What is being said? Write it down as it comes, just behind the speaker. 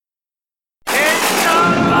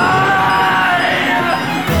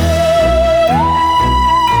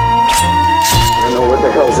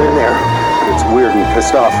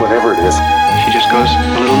pissed off, whatever it is. She just goes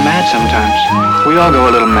a little mad sometimes. We all go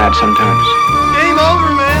a little mad sometimes. Game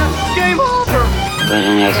over, man. Game over. What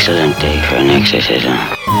an excellent day for an exorcism.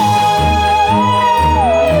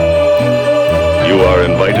 You are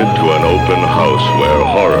invited to an open house where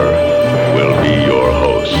horror will be your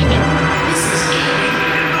host.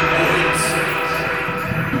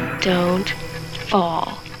 Don't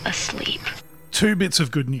fall asleep. Two bits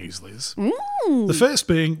of good news, Liz. The first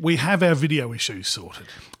being we have our video issues sorted.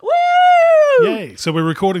 Woo! Yay. So we're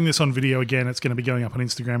recording this on video again. It's going to be going up on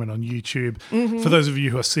Instagram and on YouTube. For those of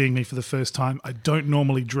you who are seeing me for the first time, I don't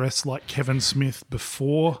normally dress like Kevin Smith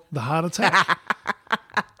before the heart attack.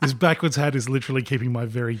 This backwards hat is literally keeping my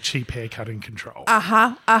very cheap haircut in control.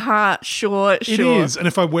 Sure. It is. And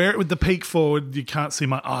if I wear it with the peak forward, you can't see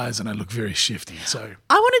my eyes and I look very shifty. So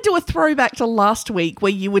I want to do a throwback to last week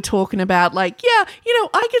where you were talking about like, yeah,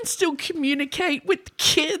 I can still communicate with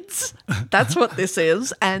kids. That's what this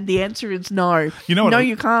is. And the answer is no.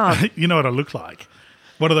 You can't. You know what I look like?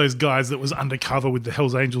 One of those guys that was undercover with the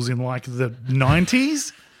Hells Angels in like the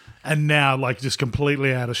 90s. And now, like, just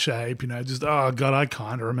completely out of shape, oh, God, I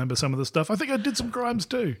kind of remember some of the stuff. I think I did some crimes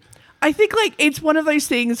too. I think, like, it's one of those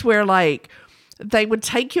things where, like, they would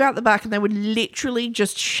take you out the back and they would literally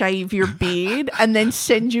just shave your beard and then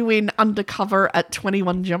send you in undercover at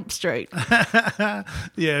 21 Jump Street.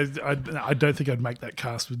 Yeah, I don't think I'd make that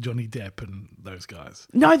cast with Johnny Depp and those guys.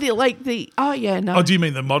 No, no. Oh, do you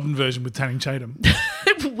mean the modern version with Channing Tatum?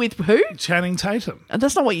 With who? Channing Tatum.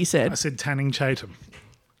 That's not what you said. I said Channing Tatum.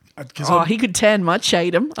 He could tan my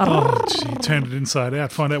Chatham. He turned it inside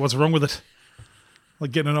out. Find out what's wrong with it.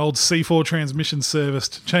 Like getting an old C4 transmission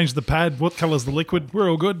serviced. Change the pad. What colour's the liquid? We're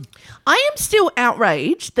all good. I am still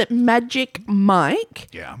outraged that Magic Mike...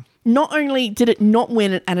 Yeah. Not only did it not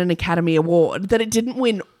win at an Academy Award, that it didn't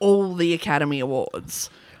win all the Academy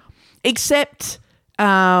Awards. Except...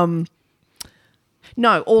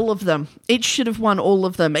 No, all of them. It should have won all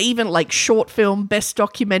of them. Even like short film, best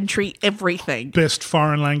documentary, everything. Best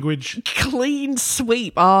foreign language. Clean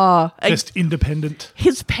sweep. Best independent.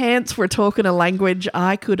 His pants were talking a language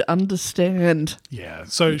I could understand. Yeah.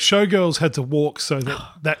 So Showgirls had to walk so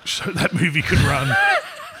that movie could run.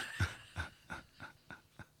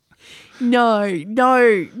 No.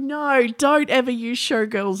 Don't ever use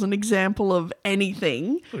Showgirls as an example of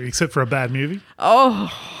anything. Except for a bad movie. Oh,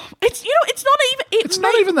 it's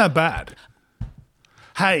not even that bad.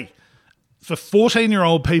 Hey, for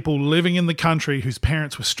 14-year-old people living in the country whose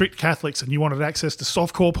parents were strict Catholics and you wanted access to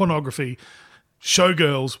softcore pornography,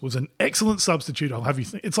 Showgirls was an excellent substitute. I'll have you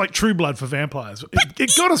think. It's like True Blood for vampires.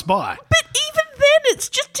 It got us by. But even then, it's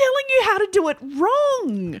just telling you how to do it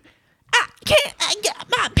wrong. I got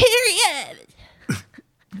my period.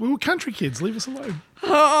 We were country kids. Leave us alone.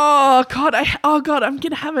 Oh God! I'm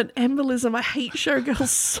gonna have an embolism. I hate Showgirls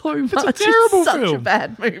so much. It's a terrible such film. A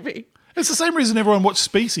bad movie. It's the same reason everyone watched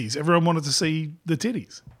Species. Everyone wanted to see the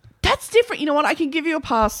titties. That's different. You know what? I can give you a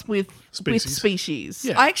pass with Species.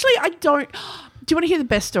 Yeah. I don't. Do you want to hear the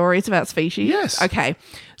best stories about Species? Yes. Okay.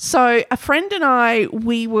 So a friend and I,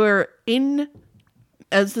 we were in.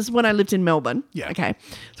 As this is when I lived in Melbourne. Yeah. Okay.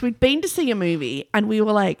 So we'd been to see a movie and we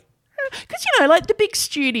were like, because, like the big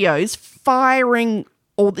studios firing,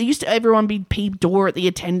 or there used to everyone be peep door at the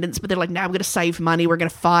attendants, but they're like, now we're going to save money. We're going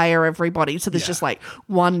to fire everybody. So there's just like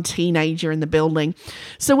one teenager in the building.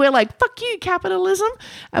 So we're like, fuck you, capitalism.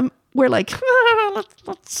 We're like,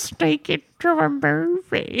 let's take it to a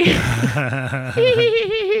movie.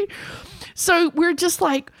 So we're just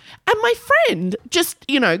like, and my friend, just,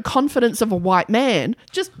 confidence of a white man,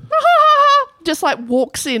 just like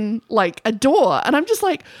walks in like a door. And I'm just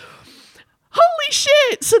like, holy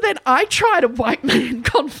shit. So then I tried a white man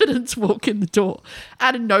confidence walk in the door.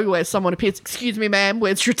 Out of nowhere, someone appears, excuse me, ma'am,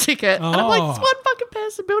 where's your ticket? And I'm like, it's one fucking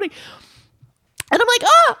person building. And I'm like,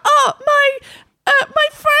 my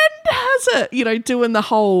friend has it, doing the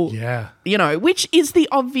whole, which is the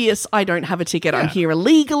obvious, I don't have a ticket, I'm here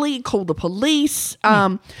illegally, call the police.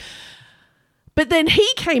 But then he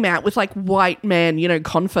came out with like white man,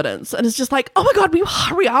 confidence, and it's just like, oh my God, will you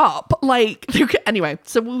hurry up? Like, anyway,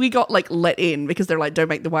 so we got like let in because they're like, don't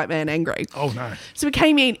make the white man angry. Oh no. So we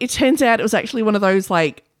came in, it turns out it was actually one of those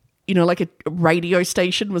like, like a radio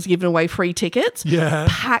station was giving away free tickets. Yeah.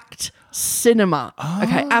 Packed cinema.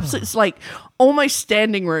 Okay, absolutely. It's like almost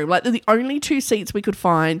standing room. Like the only two seats we could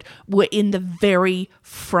find were in the very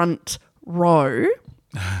front row.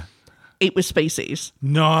 It was Species.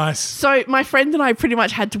 Nice. So my friend and I pretty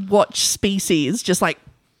much had to watch Species just like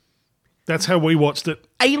That's how we watched it.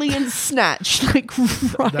 Alien Snatch. Like,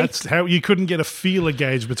 right. That's how you couldn't get a feeler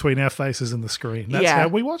gauge between our faces and the screen. That's how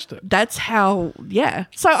we watched it. That's how, yeah.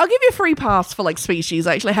 So I'll give you a free pass for like Species.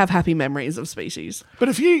 I actually have happy memories of Species. But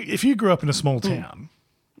if you grew up in a small town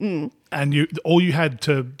and all you had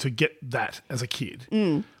to get that as a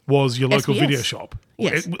kid was your local SBS. video shop.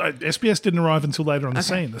 Yes. SBS didn't arrive until later on the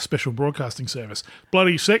scene, the special broadcasting service.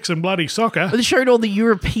 Bloody sex and bloody soccer. They showed all the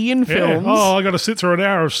European films. Oh, I got to sit through an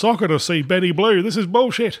hour of soccer to see Betty Blue. This is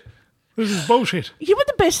bullshit. This is bullshit. You know what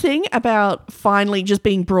the best thing about finally just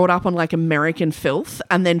being brought up on like American filth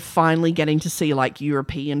and then finally getting to see like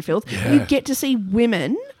European filth? Yeah. You get to see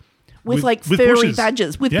women with like with furry bushes.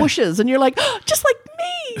 badges, with bushes, and you're like, oh, just like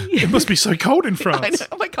me. It must be so cold in I France. know.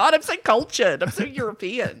 Oh my God, I'm so cultured. I'm so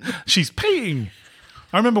European. She's peeing.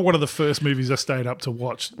 I remember one of the first movies I stayed up to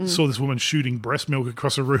watch, saw this woman shooting breast milk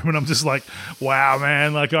across a room, and I'm just like, wow,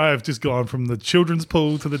 man, like I have just gone from the children's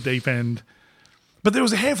pool to the deep end. But there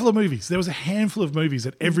was a handful of movies. There was a handful of movies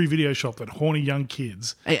at every video shop that horny young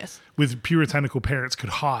kids with puritanical parents could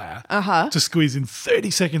hire to squeeze in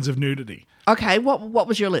 30 seconds of nudity. Okay, what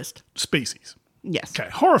was your list? Species. Yes. Okay,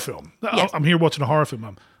 horror film. Yes. I'm here watching a horror film.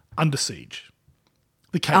 I'm Under Siege.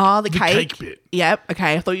 The cake. Oh, the cake bit. Yep.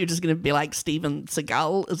 Okay, I thought you were just going to be like Steven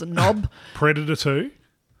Seagal as a knob. Predator 2.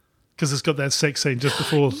 Because it's got that sex scene just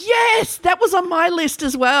before. Yes, that was on my list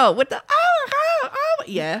as well. With the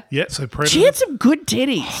yeah. Yeah, so Predator. She had some good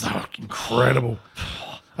titties. Oh, they were incredible.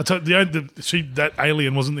 I told that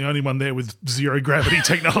alien wasn't the only one there with zero gravity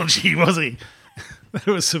technology, was he?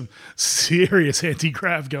 There was some serious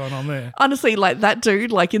anti-grav going on there. Honestly, like that dude,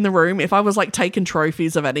 like in the room, if I was like taking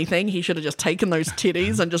trophies of anything, he should have just taken those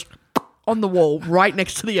titties and just on the wall right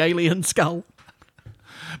next to the alien skull.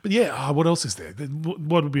 But yeah, what else is there?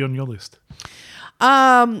 What would be on your list?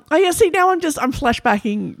 Oh yeah, see now I'm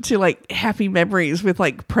flashbacking to like happy memories with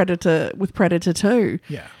like Predator 2.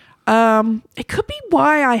 Yeah. It could be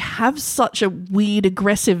why I have such a weird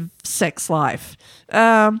aggressive sex life.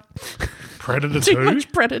 Predator 2? Too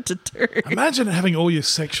much Predator 2. Imagine having all your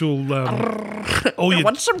sexual... I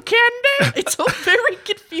want some candy. It's all very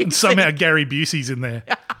confusing. And somehow Gary Busey's in there.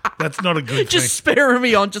 That's not a good just thing. spurring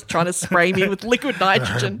me on, just trying to spray me with liquid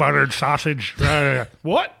nitrogen. Buttered sausage.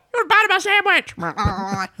 What? You're about my sandwich.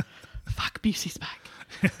 Fuck, Busey's back.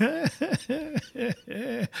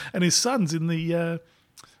 And his son's in the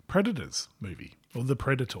Predators movie, or The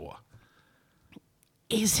Predator.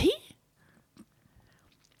 Is he?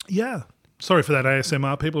 Yeah. Sorry for that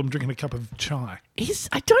ASMR, people. I'm drinking a cup of chai.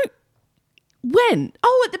 When?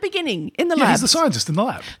 Oh, at the beginning, in the lab. Yeah, he's the scientist in the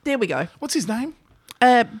lab. There we go. What's his name?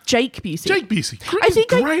 Jake Busey. Jake Busey. He's a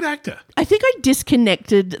great actor. I think I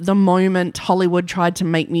disconnected the moment Hollywood tried to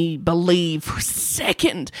make me believe for a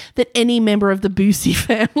second that any member of the Busey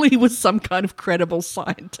family was some kind of credible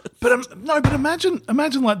scientist. But imagine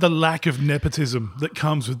like the lack of nepotism that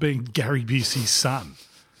comes with being Gary Busey's son.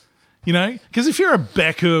 You know, because if you're a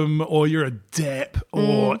Beckham or you're a Depp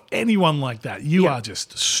or anyone like that, you are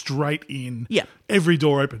just straight in. Yeah. Every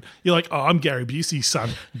door open. You're like, oh, I'm Gary Busey's son.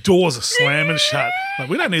 Doors are slamming shut. Like,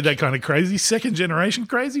 we don't need that kind of crazy. Second generation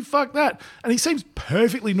crazy. Fuck that. And he seems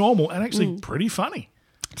perfectly normal and actually pretty funny.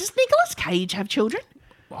 Does Nicolas Cage have children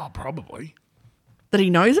Well, probably. that he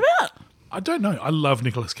knows about? I don't know. I love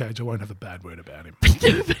Nicolas Cage. I won't have a bad word about him.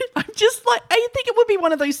 I'm just like, I think it would be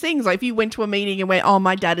one of those things. Like if you went to a meeting and went, oh,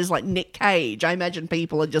 my dad is like Nick Cage, I imagine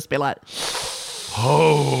people would just be like,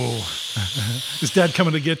 oh, is dad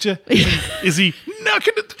coming to get you? Is he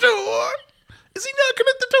knocking at the door? Is he knocking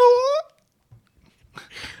at the door?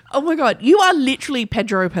 oh my God, you are literally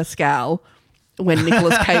Pedro Pascal when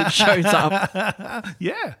Nicolas Cage shows up.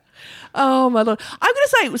 Yeah. Oh my Lord. I'm going to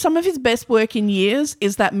say some of his best work in years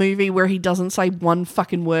is that movie where he doesn't say one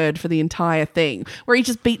fucking word for the entire thing, where he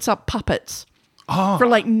just beats up puppets for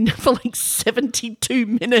like 72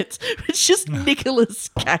 minutes. It's just Nicolas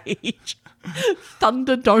Cage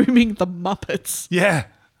thunderdoming the Muppets. Yeah.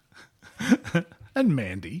 And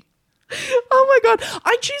Mandy. Oh my God.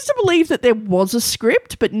 I choose to believe that there was a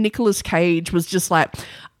script, but Nicolas Cage was just like,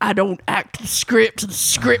 I don't act the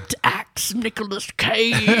script acts Nicolas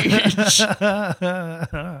Cage.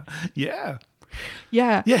 Yeah.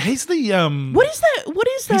 Yeah. Yeah, he's the What is that?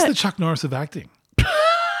 He's the Chuck Norris of acting.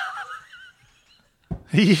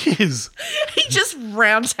 He is. He just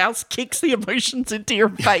roundhouse kicks the emotions into your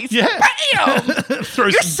face. Yeah. Bam!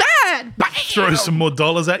 You're sad. Bam! Throws some more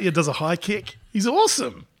dollars at you, does a high kick. He's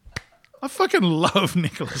awesome. I fucking love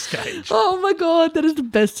Nicolas Cage. Oh my God, that is the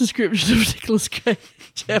best description of Nicolas Cage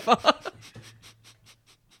ever.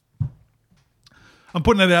 I'm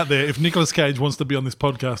putting it out there. If Nicolas Cage wants to be on this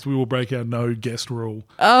podcast, we will break our no guest rule.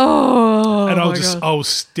 Oh, and God. I'll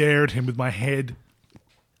stare at him with my head.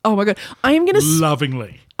 Oh my God. I am going to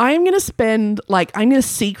lovingly. I am going to spend, I'm going to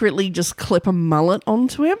secretly just clip a mullet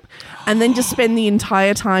onto him and then just spend the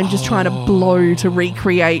entire time just trying to blow to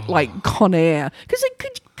recreate, Con Air. Because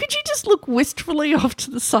could you just look wistfully off to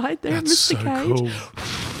the side there, That's Mr. so Cage? Cool.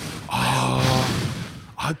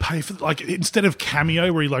 I'd pay for, instead of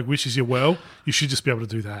Cameo where he, wishes you well, you should just be able to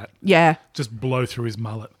do that. Yeah. Just blow through his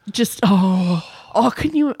mullet.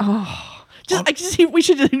 Can you, we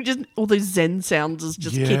should do just all those Zen sounds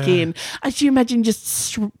just kick in. As you imagine,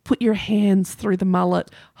 just put your hands through the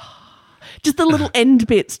mullet. Just the little end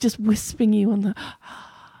bits just wisping you on the...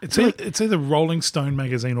 It's either Rolling Stone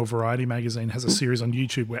magazine or Variety magazine has a series on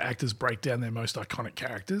YouTube where actors break down their most iconic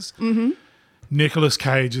characters. Mm-hmm. Nicolas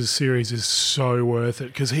Cage's series is so worth it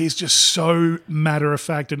because he's just so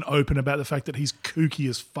matter-of-fact and open about the fact that he's kooky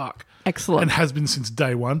as fuck. Excellent. And has been since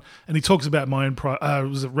day one. And he talks about my own...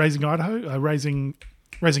 was it Raising Idaho? Raising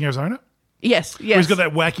Arizona? Yes. Where he's got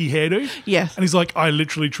that wacky hairdo. Yes. And he's like, I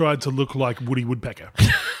literally tried to look like Woody Woodpecker.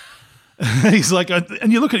 He's like,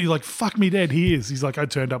 and you look at it, you're like, fuck me dead, he is. He's like, I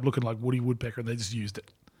turned up looking like Woody Woodpecker and they just used it.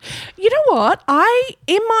 You know what?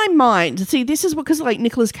 In my mind, see, this is because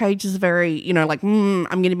Nicolas Cage is very, I'm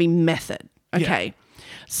going to be method. Okay. Yeah.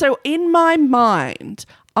 So in my mind,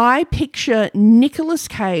 I picture Nicolas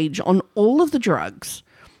Cage on all of the drugs,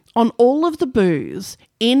 on all of the booze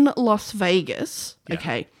in Las Vegas. Yeah.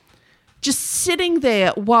 Okay. Just sitting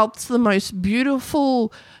there whilst the most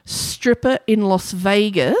beautiful stripper in Las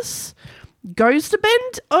Vegas goes to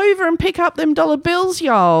bend over and pick up them dollar bills,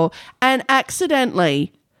 y'all, and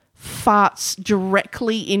accidentally farts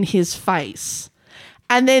directly in his face.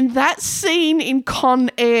 And then that scene in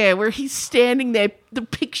Con Air where he's standing there, the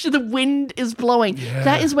wind is blowing. Yeah.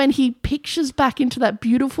 That is when he pictures back into that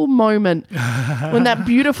beautiful moment when that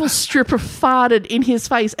beautiful stripper farted in his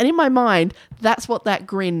face. And in my mind, that's what that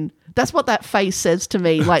face says to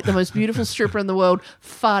me, the most beautiful stripper in the world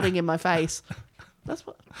farting in my face. That's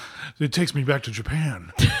what... It takes me back to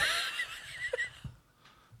Japan.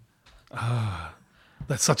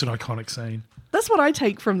 That's such an iconic scene. That's what I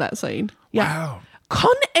take from that scene. Yeah. Wow.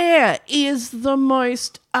 Con Air is the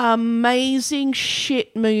most amazing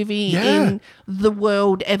shit movie in the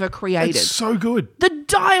world ever created. It's so good. The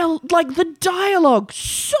dialogue,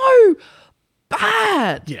 so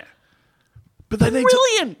bad. Yeah. But they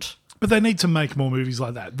brilliant. But they need to make more movies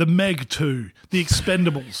like that. The Meg 2, The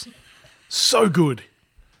Expendables. So good.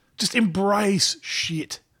 Just embrace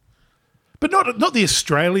shit. But not the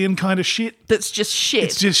Australian kind of shit. That's just shit.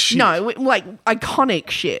 It's just shit. No, iconic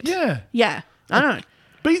shit. Yeah. Yeah, I know.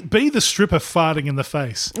 Be the stripper farting in the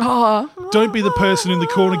face. Oh. Don't be the person in the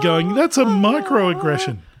corner going, that's a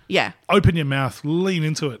microaggression. Yeah. Open your mouth. Lean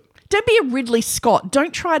into it. Don't be a Ridley Scott.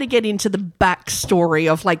 Don't try to get into the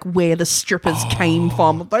backstory of where the strippers came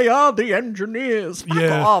from. They are the engineers.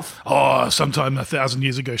 Fuck off. Oh, sometime 1,000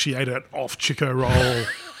 years ago, she ate an off Chico roll.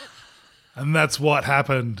 And that's what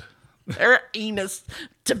happened. Her anus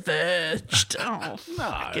diverged. Oh,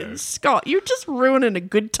 fucking Scott. You're just ruining a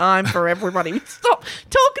good time for everybody. Stop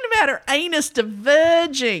talking about her anus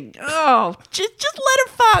diverging. Oh, just let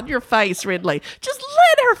her fart in your face, Ridley. Just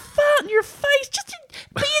let her fart in your face. Just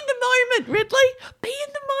be in the moment, Ridley. Be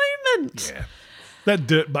in the moment. Yeah. That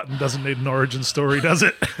dirt button doesn't need an origin story, does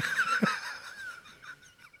it?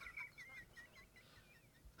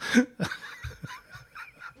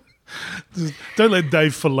 Don't let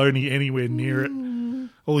Dave Filoni anywhere near it.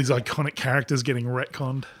 All these iconic characters getting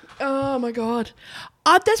retconned. Oh, my God.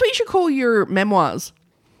 That's what you should call your memoirs.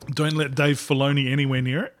 Don't let Dave Filoni anywhere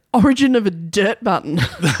near it. Origin of a dirt button.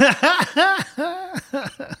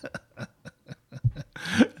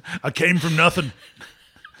 I came from nothing.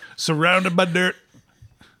 Surrounded by dirt.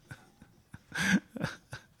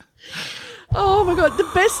 Oh my God. The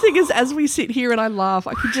best thing is as we sit here and I laugh,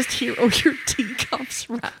 I can just hear all your teacups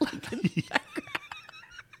rattling in the background.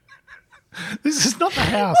 This is not the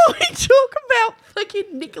house. We talk about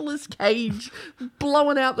fucking Nicolas Cage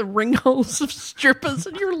blowing out the ring holes of strippers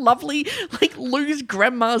and your lovely, lose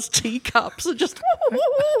grandma's teacups and just...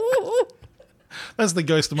 That's the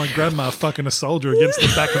ghost of my grandma fucking a soldier against the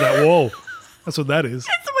back of that wall. That's what that is.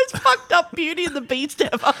 It's the most fucked up Beauty and the Beast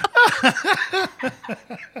ever.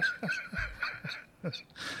 Oh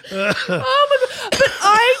my God. But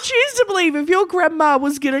I choose to believe if your grandma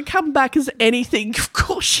was going to come back as anything, of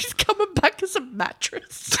course she's coming back as a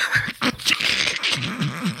mattress.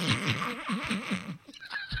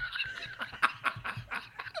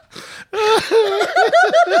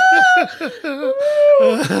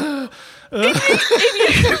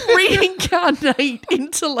 if you reincarnate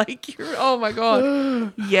into like your, oh my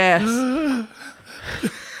God. Yes.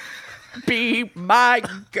 Be my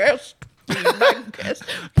guest. Be my guest.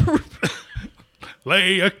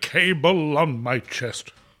 Lay a cable on my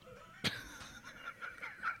chest.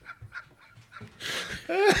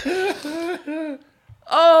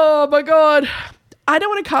 Oh my God. I don't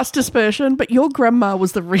want to cast dispersion, but your grandma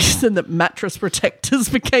was the reason that mattress protectors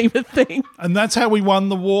became a thing. And that's how we won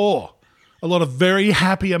the war. A lot of very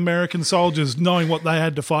happy American soldiers knowing what they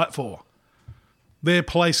had to fight for. Their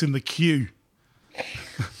place in the queue.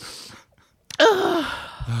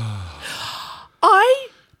 I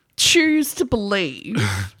choose to believe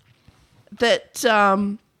that,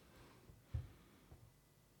 oh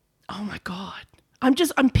my God.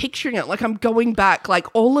 I'm picturing it like I'm going back, like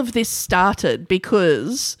all of this started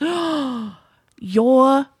because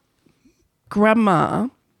your grandma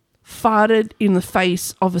farted in the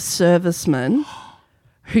face of a serviceman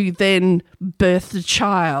who then birthed a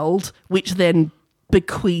child, which then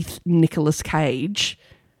bequeathed Nicolas Cage.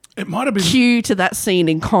 It might have been. Cue to that scene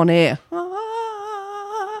in Con Air.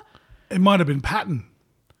 It might have been Patton.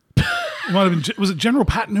 It might have been. Was it General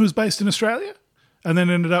Patton who was based in Australia? And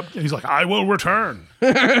then ended up, he's like, I will return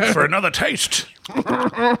for another taste.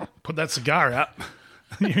 Put that cigar out.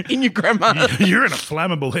 In your grandma. You're in a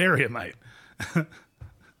flammable area, mate.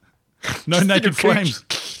 No naked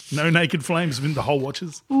flames. No naked flames in the whole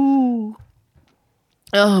watches. Ooh.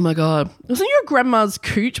 Oh my God. Wasn't your grandma's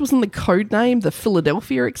cooch, wasn't the code name the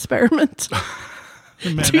Philadelphia experiment?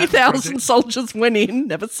 2,000 soldiers went in,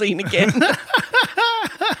 never seen again.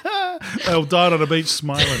 They all died on a beach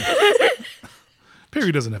smiling.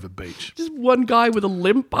 Perry doesn't have a beach. Just one guy with a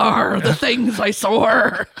limp. The things I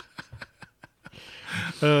saw.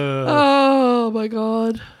 Oh my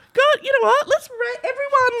God. God, you know what? Let's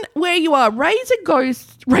everyone where you are, raise a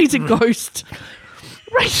ghost. Raise a ghost.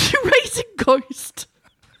 Raise a ghost.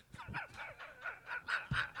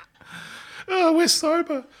 Oh, we're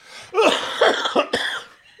sober.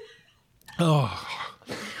 Oh.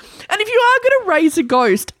 And if you are going to raise a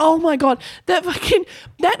ghost, oh my God, that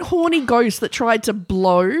horny ghost that tried to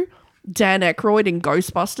blow Dan Aykroyd in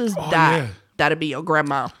Ghostbusters, that'd be your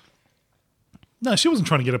grandma. No, she wasn't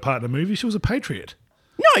trying to get a part in a movie. She was a patriot.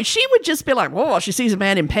 No, she would just be like, "Whoa!" She sees a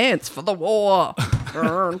man in pants for the war.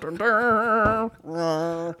 Oh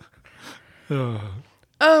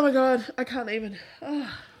my God, I can't even.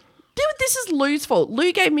 Dude, this is Lou's fault.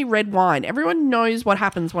 Lou gave me red wine. Everyone knows what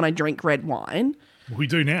happens when I drink red wine. We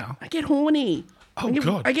do now. I get horny. Oh,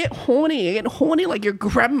 God. I get horny. I get horny like your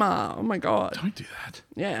grandma. Oh, my God. Don't do that.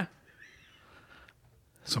 Yeah.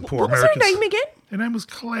 Some poor What was Americans. her name again? Her name was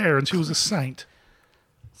Claire, and she was a saint.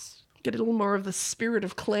 Get a little more of the spirit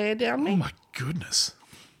of Claire down me. Oh, my goodness.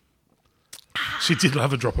 She did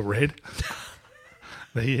love a drop of red.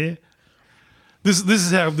 Yeah. This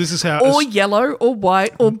is how. Or yellow, or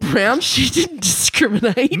white, or brown. She didn't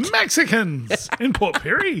discriminate. Mexicans in Port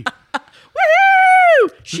Perry. Woohoo!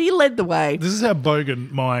 She led the way. This is how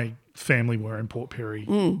bogan my family were in Port Perry.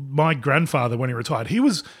 My grandfather, when he retired, he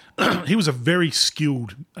was a very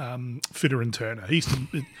skilled fitter and turner. He used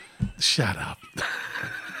to shut up.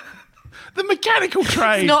 The mechanical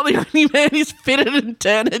trade. He's not the only man who's fitted and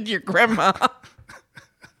turned your grandma.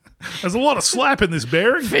 There's a lot of slap in this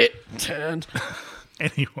bearing. Fit, turned.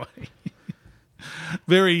 Anyway,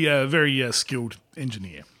 very skilled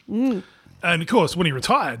engineer. And of course, when he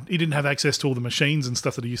retired, he didn't have access to all the machines and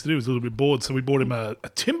stuff that he used to do. He was a little bit bored, so we bought him a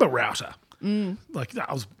timber router. Like,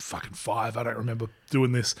 I was fucking 5. I don't remember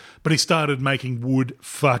doing this. But he started making wood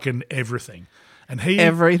fucking everything. And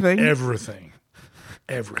Everything? Everything.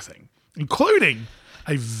 Including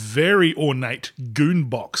a very ornate goon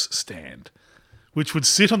box stand, which would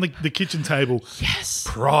sit on the kitchen table. Yes.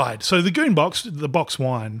 Pride. So the goon box, the box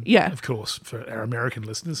wine, of course, for our American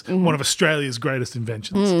listeners, one of Australia's greatest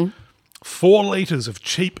inventions. 4 litres of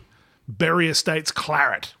cheap Berry Estates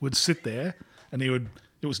claret would sit there, and it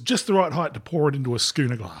was just the right height to pour it into a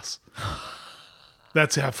schooner glass.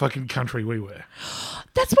 That's how fucking country we were.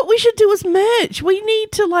 That's what we should do as merch. We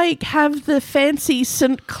need to have the fancy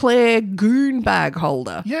St. Clair goon bag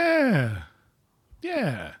holder. Yeah.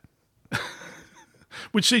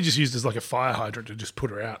 Which she just used as like a fire hydrant to just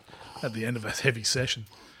put her out at the end of a heavy session.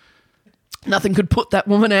 Nothing could put that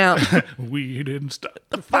woman out. We didn't start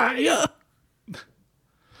the fire.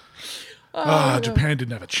 Japan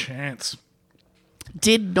didn't have a chance.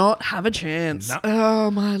 Did not have a chance. No.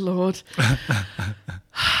 Oh, my Lord.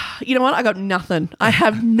 You know what? I got nothing. I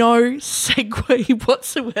have no segue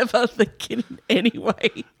whatsoever that can in any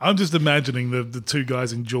way. I'm just imagining the 2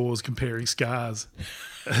 guys in Jaws comparing scars.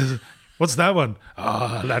 What's that one?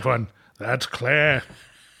 Oh, that one. That's Claire.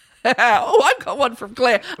 Oh, I've got one from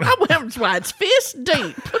Claire. That's why it's fist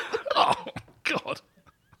deep. Oh, God.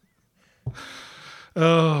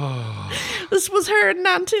 Oh. This was her in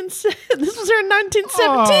 1917,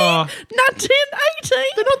 Aw. 1918.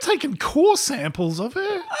 They're not taking core samples of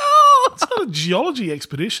her. Oh, It's not a geology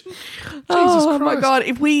expedition. Jesus oh Christ. my God.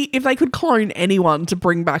 If they could clone anyone to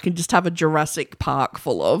bring back and just have a Jurassic Park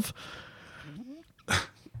full of.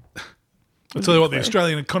 I'll tell you what, the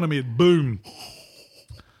Australian economy would boom.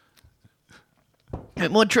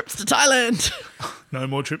 More trips to Thailand. No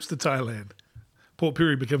more trips to Thailand. Port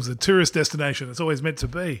Pirie becomes a tourist destination. It's always meant to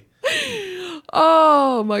be.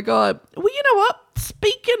 Oh my God. Well, you know what?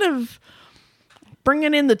 Speaking of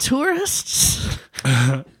bringing in the tourists,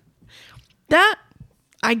 that,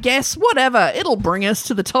 I guess, whatever. It'll bring us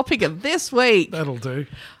to the topic of this week. That'll do.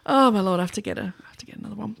 Oh my Lord, I have to get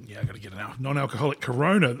another one. Yeah, I got to get a non-alcoholic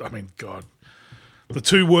Corona. I mean, God. The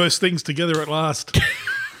two worst things together at last.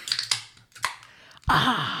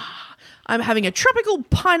 I'm having a tropical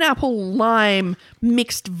pineapple lime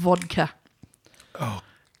mixed vodka. Oh,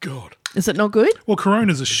 God. Is it not good? Well,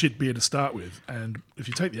 Corona's a shit beer to start with, and if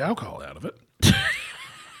you take the alcohol out of it,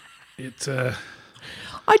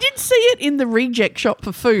 I did see it in the reject shop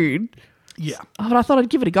for food. yeah. But I thought I'd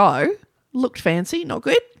give it a go. Looked fancy, not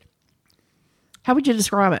good. How would you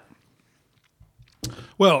describe it?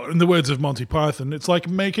 Well, in the words of Monty Python, it's like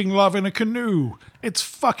making love in a canoe. It's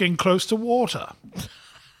fucking close to water.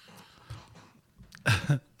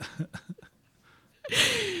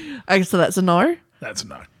 Okay, so that's a no. That's a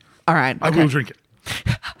no. All right. I will drink it.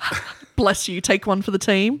 Bless you. Take one for the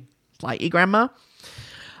team. Like your grandma.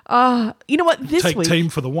 You know what? This Take week. team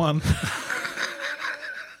for the one.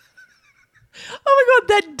 Oh my God,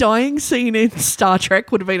 that dying scene in Star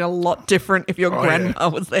Trek would have been a lot different if your grandma yeah.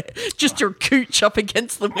 was there. Just your cooch up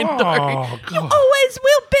against the window. Oh, You God. always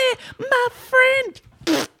will be my friend.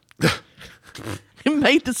 It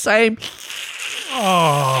made the same.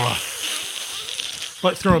 Oh.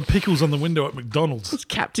 Like throwing pickles on the window at McDonald's.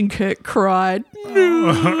 Captain Kirk cried.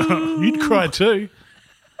 You'd cry too.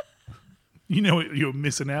 You know what you're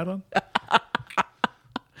missing out on?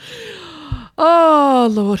 Oh,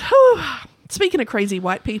 Lord. Whew. Speaking of crazy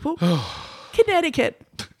white people, Connecticut.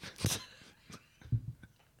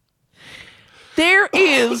 There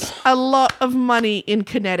is a lot of money in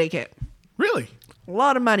Connecticut. Really? A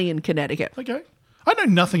lot of money in Connecticut. Okay. I know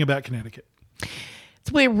nothing about Connecticut.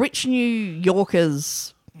 It's where rich New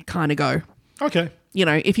Yorkers kind of go. Okay. You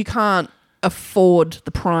know, if you can't afford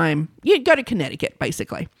the prime, you go to Connecticut,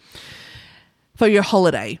 basically, for your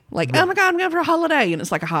holiday. Like, oh my God, I'm going for a holiday. And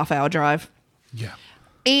it's like a half-hour drive. Yeah.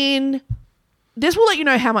 And this will let you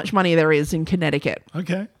know how much money there is in Connecticut.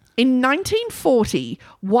 Okay. In 1940,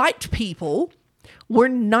 white people were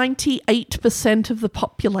 98% of the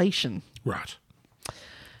population. Right.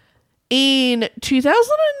 In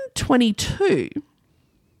 2022,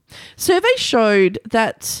 surveys showed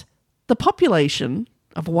that the population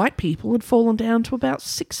of white people had fallen down to about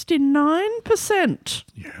 69%.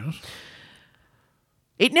 Yes.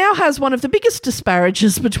 It now has one of the biggest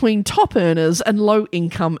disparages between top earners and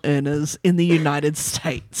low-income earners in the United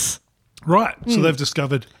States. Right. So they've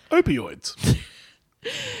discovered opioids.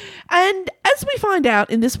 And as we find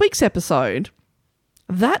out in this week's episode,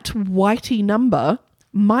 that whitey number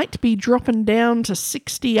might be dropping down to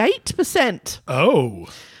 68%. Oh.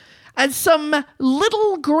 As some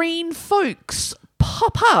little green folks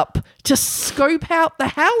pop up to scope out the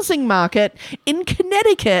housing market in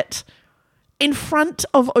Connecticut in front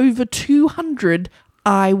of over 200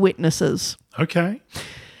 eyewitnesses. Okay.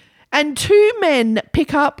 And two men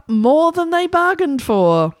pick up more than they bargained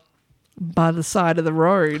for by the side of the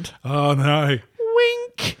road. Oh, no.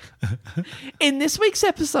 Wink. In this week's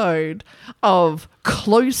episode of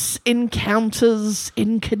Close Encounters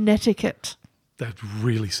in Connecticut. That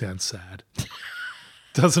really sounds sad.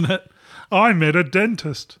 Doesn't it? I met a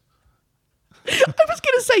dentist. I was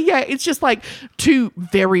going to say, yeah, it's just like two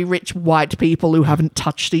very rich white people who haven't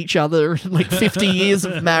touched each other in like 50 years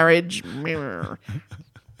of marriage.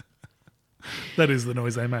 That is the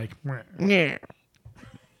noise they make. Yeah.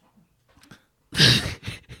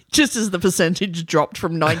 Just as the percentage dropped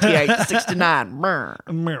from 98 to 69.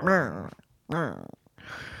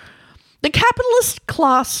 The capitalist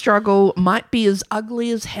class struggle might be as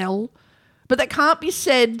ugly as hell, but that can't be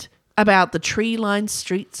said about the tree-lined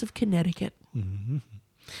streets of Connecticut. Mm-hmm.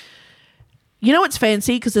 You know it's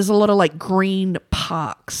fancy because there's a lot of like green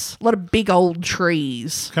parks, a lot of big old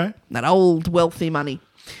trees. Okay. That old wealthy money.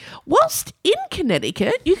 Whilst in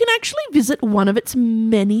Connecticut, you can actually visit one of its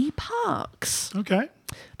many parks. Okay.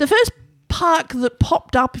 The first park that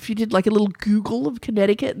popped up if you did like a little Google of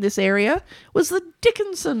Connecticut in this area was the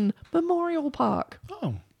Dickinson Memorial Park.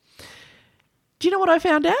 Oh. Do you know what I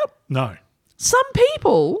found out? No. Some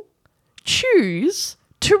people choose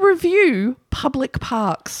to review public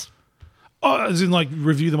parks. Oh, as in like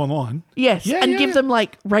review them online? Yes, Yeah, and yeah, give yeah. them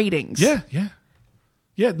like ratings. Yeah, yeah.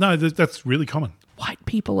 Yeah, no, that's really common. White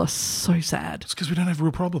people are so sad. It's because we don't have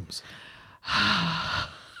real problems.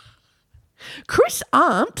 Chris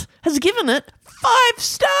Arndt has given it 5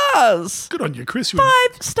 stars. Good on you, Chris.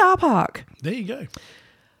 5-star park. There you go.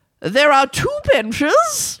 There are 2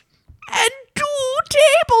 benches and 2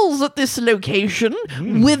 tables at this location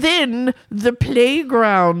within the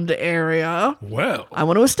playground area. Well. I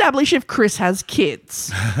want to establish if Chris has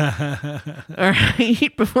kids. All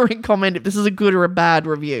right, before I comment if this is a good or a bad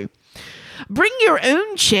review. Bring your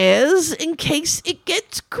own chairs in case it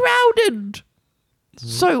gets crowded.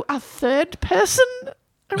 So a third person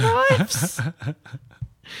arrives?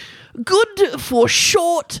 Good for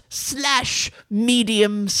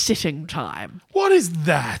short/medium sitting time. What is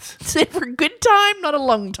that? It's for a good time, not a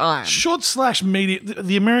long time. Short/medium.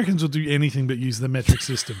 The Americans will do anything but use the metric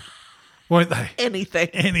system, won't they? Anything.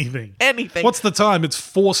 Anything. Anything. What's the time? It's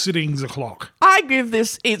 4 sittings o'clock. I give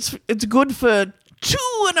this, it's good for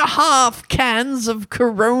 2.5 cans of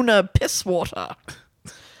Corona piss water.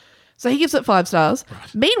 So he gives it 5 stars.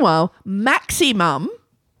 Right. Meanwhile, Maximum,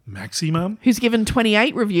 Maximum? who's given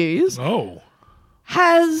 28 reviews, Oh.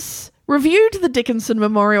 has reviewed the Dickinson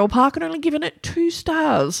Memorial Park and only given it 2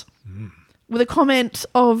 stars. With a comment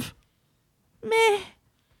of, meh.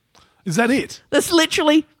 Is that it? That's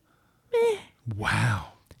literally, meh.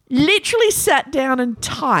 Wow. Literally sat down and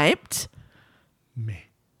typed, Meh.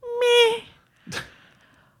 meh.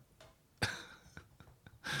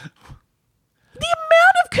 The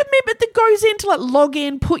amount of commitment that goes into like log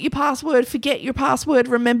in, put your password, forget your password,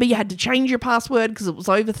 remember you had to change your password because it was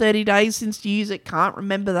over 30 days since you use it, can't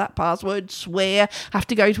remember that password, swear, have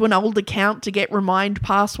to go to an old account to get remind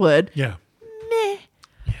password. Yeah. Meh.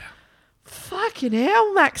 Yeah. Fucking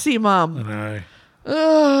hell, Maximum. I know.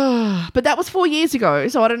 Ugh. But that was 4 years ago,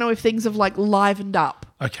 so I don't know if things have like livened up,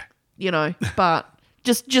 Okay. you know, but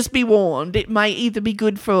just be warned. It may either be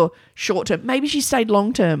good for short term. Maybe she stayed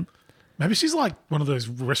long term. Maybe she's like one of those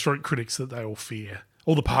restaurant critics that they all fear.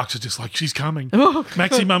 All the parks are just like, she's coming. Oh,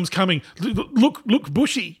 Maximum's coming. Look,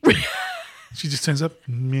 Bushy. She just turns up.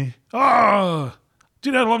 Meh. Oh, do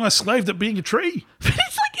you know how long I slaved at being a tree? But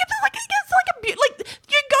it's like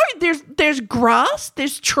you go. There's grass,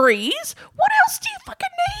 there's trees. What else do you fucking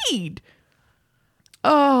need?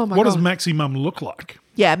 Oh my god! What does Maximum look like?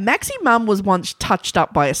 Yeah, Maximum was once touched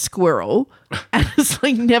up by a squirrel, and it's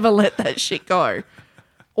like never let that shit go,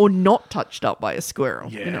 or not touched up by a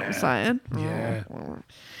squirrel. You know what I'm saying?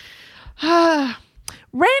 Yeah.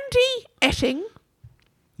 Randy Etting.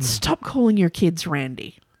 Stop calling your kids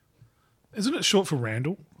Randy. Isn't it short for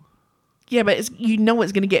Randall? Yeah, but you know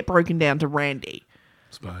it's going to get broken down to Randy.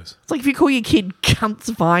 I suppose. It's like if you call your kid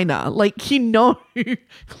Cunts Viner, like you know,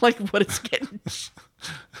 like what it's getting.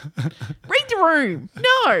 Read the room.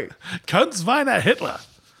 No. Kunz Weiner Hitler.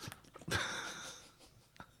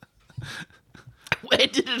 Where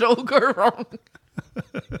did it all go wrong?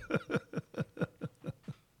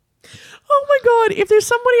 Oh my god! If there's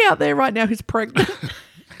somebody out there right now who's pregnant,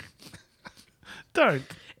 Don't.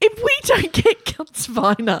 if we don't get Cunts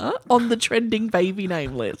Viner on the trending baby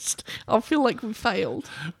name list, I'll feel like we failed.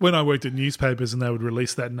 When I worked at newspapers and they would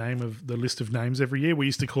release that name of the list of names every year, we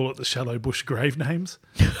used to call it the Shallow Bush Grave names.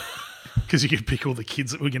 Because you could pick all the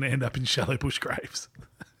kids that were going to end up in shallow bush graves.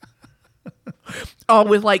 Oh,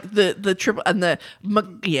 with like the triple and the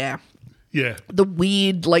Yeah. the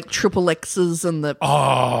weird like triple X's and the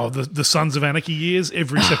Oh, the Sons of Anarchy years.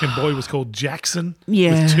 Every second boy was called Jackson.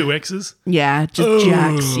 Yeah. With 2 X's. yeah, just Ugh.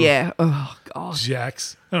 Jacks. Yeah. Oh god.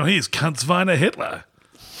 Jax. Oh, here's Kunz Weiner Hitler.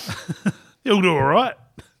 He'll do all right.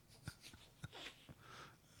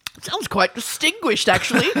 Sounds quite distinguished,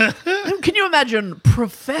 actually. Can you imagine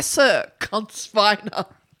Professor Kunzweiner?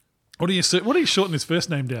 What do you shorten his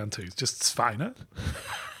first name down to? Just Sveiner?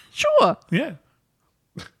 Sure. Yeah.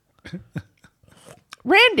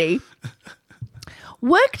 Randy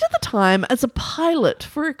worked at the time as a pilot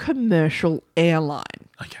for a commercial airline.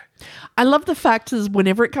 Okay. I love the fact is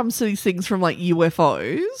whenever it comes to these things from like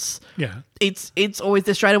UFOs, Yeah. it's always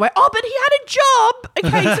the straight away, oh, but he had a job.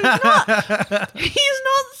 Okay, so he's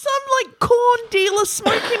not some like corn dealer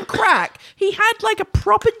smoking crack. He had like a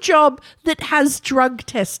proper job that has drug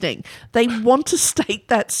testing. They want to state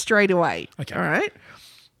that straight away. Okay. All right.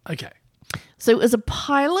 Okay. So as a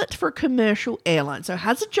pilot for a commercial airline, so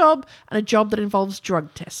has a job and a job that involves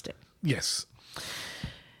drug testing. Yes.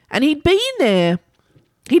 And he'd been there.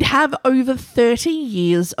 He'd have over 30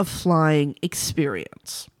 years of flying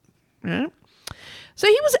experience. Right? So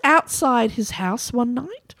he was outside his house one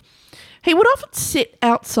night. He would often sit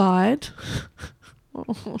outside.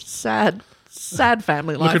 Oh, sad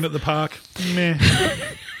family life. Looking at the park. Meh.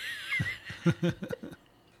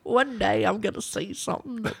 One day I'm going to see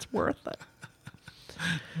something that's worth it.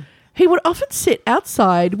 He would often sit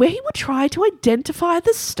outside where he would try to identify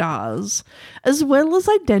the stars as well as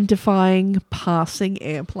identifying passing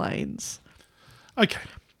airplanes. Okay.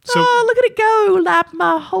 So, Oh, look at it go, like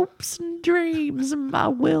my hopes and dreams and my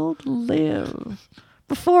will to live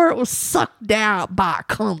before it was sucked out by a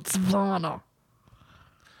conservator.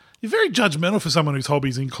 you're very judgmental for someone whose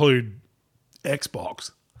hobbies include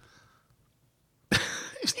Xbox.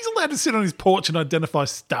 He's allowed to sit on his porch and identify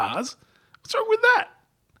stars. What's wrong with that?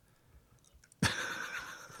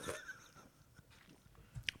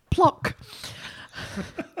 Plock.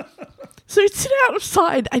 So he'd sit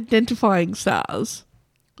outside identifying stars,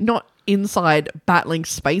 not inside battling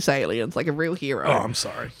space aliens like a real hero. Oh, I'm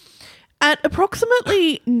sorry. At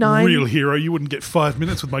approximately 9... Real hero, you wouldn't get 5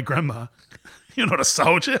 minutes with my grandma. You're not a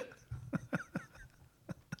soldier.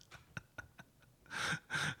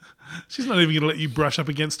 She's not even going to let you brush up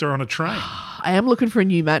against her on a train. I am looking for a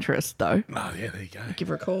new mattress, though. Oh, yeah, there you go. Give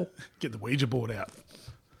her a call. Get the Ouija board out.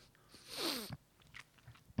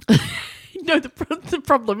 No, the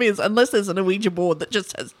problem is, unless there's an Ouija board that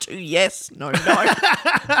just has 2 yes, no, no.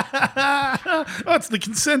 Oh, it's the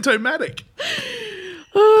consent-o-matic.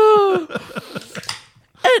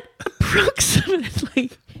 At approximately...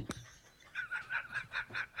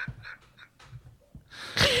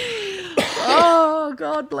 Oh,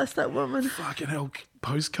 God bless that woman. Fucking hell,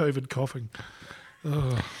 post-COVID coughing.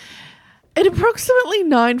 At approximately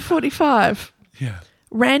 9:45, Yeah.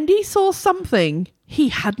 Randy saw something he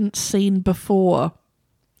hadn't seen before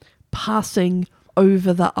passing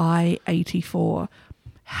over the I-84.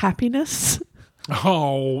 Happiness.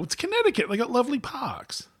 Oh, it's Connecticut. They got lovely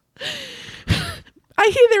parks. I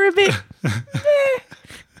hear they're a bit... meh.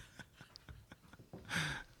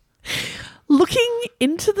 Looking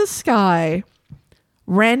into the sky,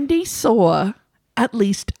 Randy saw at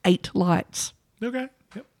least 8 lights, Okay.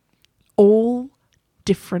 Yep. all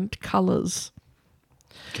different colours,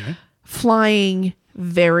 Okay. flying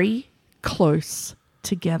very close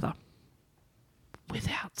together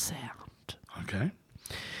without sound. Okay.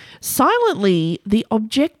 Silently, the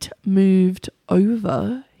object moved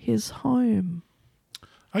over his home.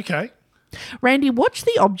 Okay. Randy watched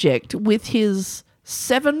the object with his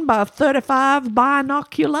 7x35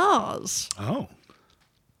 binoculars. Oh.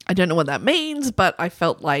 I don't know what that means, but I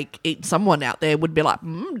felt like someone out there would be like,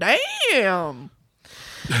 damn.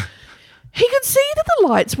 He could see that the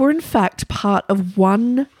lights were in fact part of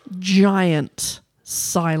one giant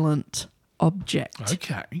silent object.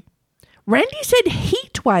 Okay. Randy said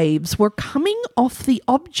heat waves were coming off the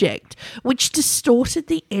object, which distorted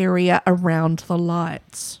the area around the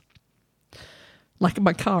lights. Like in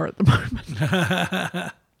my car at the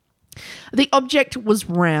moment. The object was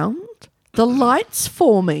round, the lights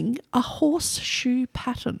forming a horseshoe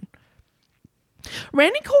pattern.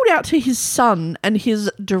 Randy called out to his son and his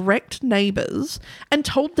direct neighbours and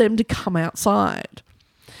told them to come outside.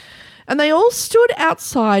 And they all stood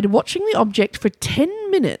outside watching the object for 10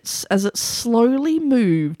 minutes as it slowly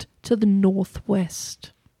moved to the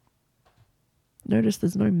northwest. Notice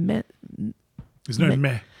there's no There's no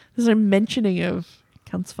meh. there's no mentioning of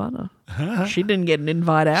Kansvana. She didn't get an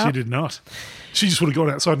invite out. She did not. She just would have gone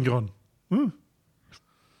outside and gone,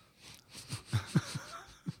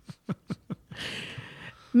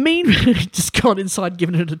 Meanwhile, just gone inside,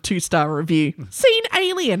 giving it a 2-star review. Seen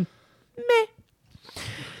alien. Meh.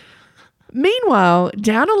 Meanwhile,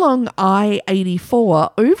 down along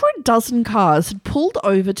I-84, over a dozen cars had pulled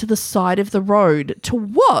over to the side of the road to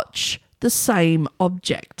watch the same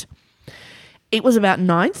object. It was about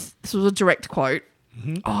 9th. This was a direct quote.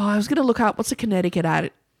 Oh, I was going to look up what's a Connecticut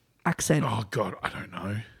accent. oh, God, I don't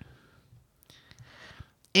know.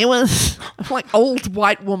 It was like old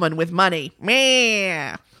white woman with money.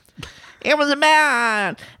 Meh. It was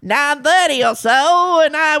about 9:30 or so,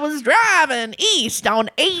 and I was driving east on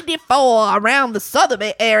 84 around the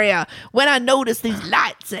Sotheby area when I noticed these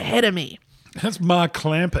lights ahead of me. That's Mark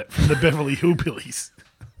Clampett from the Beverly Hillbillies.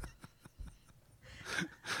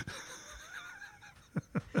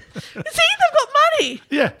 See, they've got money.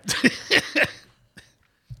 Yeah.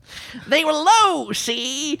 They were low,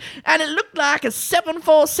 see, and it looked like a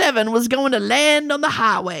 747 was going to land on the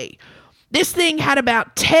highway. This thing had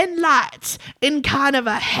about 10 lights in kind of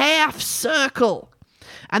a half circle.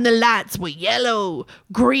 And the lights were yellow,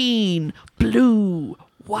 green, blue,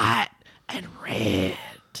 white, and red.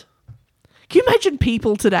 Can you imagine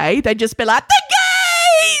people today? They'd just be like, the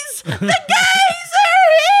gays! The gays are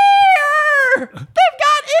here! They've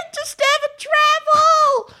got interstellar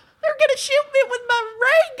travel! They're going to shoot me with my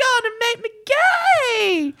ray gun and make me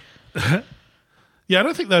gay! Yeah, I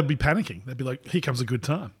don't think they'd be panicking. They'd be like, here comes a good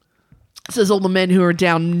time. Says all the men who are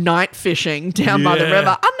down night fishing down by the Yeah.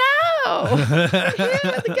 river. Oh, no! They're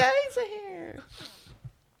here. The gays are here.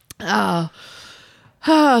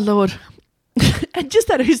 Oh, Lord. And just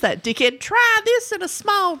that, who's that dickhead? Try this in a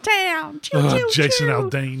small town. Choo, choo, Jason choo.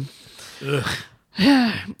 Aldean.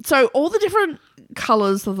 Ugh. So all the different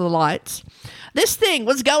colours of the lights. This thing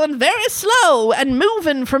was going very slow and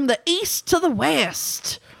moving from the east to the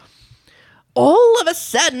west. All of a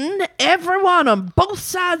sudden, everyone on both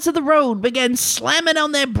sides of the road began slamming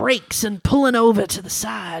on their brakes and pulling over to the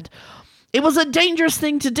side. It was a dangerous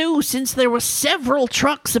thing to do since there were several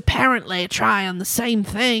trucks apparently trying the same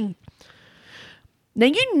thing. Now,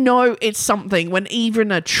 you know it's something when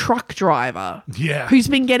even a truck driver who's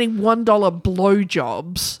been getting $1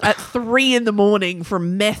 blowjobs at 3 a.m.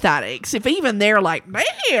 from meth addicts, if even they're like,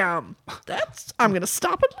 damn, I'm going to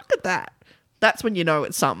stop and look at that. That's when you know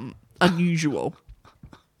it's something unusual.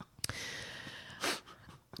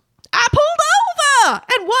 I pulled over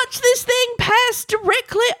and watched this thing pass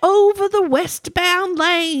directly over the westbound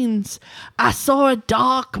lanes. I saw a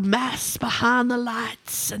dark mass behind the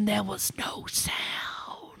lights and there was no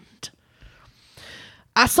sound.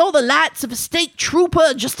 I saw the lights of a state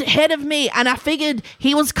trooper just ahead of me and I figured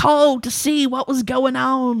he was called to see what was going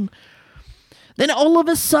on. Then all of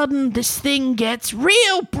a sudden this thing gets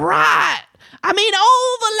real bright. I mean,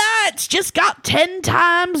 all the lights just got 10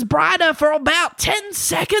 times brighter for about 10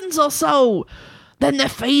 seconds or so. Then they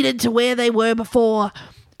faded to where they were before,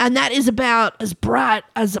 and that is about as bright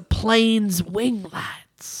as a plane's wing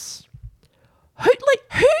lights. Who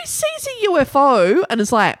sees a UFO and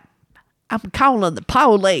is like, I'm calling the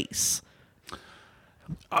police?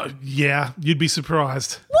 Yeah, you'd be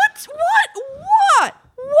surprised. What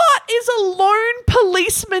is a lone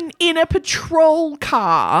policeman in a patrol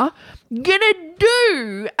car gonna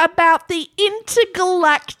do about the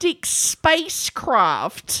intergalactic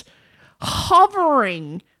spacecraft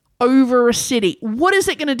hovering over a city? What is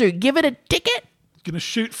it gonna do? Give it a ticket? Gonna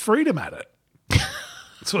shoot freedom at it.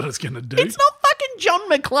 That's what it's gonna do. It's not fucking John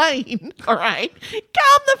McClane, all right?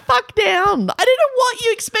 Calm the fuck down. I don't know what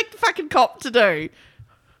you expect a fucking cop to do.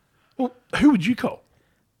 Well, who would you call?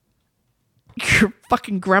 Your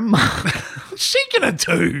fucking grandma. What's she gonna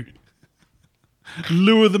do?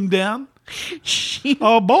 Lure them down? She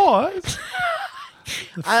Oh, boys.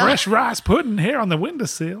 The fresh rice pudding here on the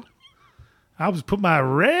windowsill. I was put my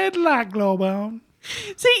red light globe on.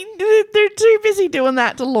 See, they're too busy doing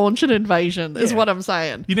that to launch an invasion, is what I'm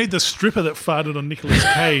saying. You need the stripper that farted on Nicolas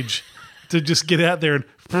Cage to just get out there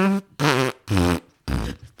and...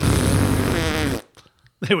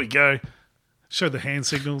 There we go. Show the hand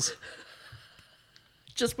signals.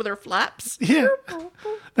 Just with her flaps. Yeah.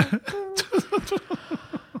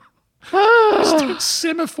 Just do a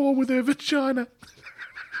semaphore with her vagina.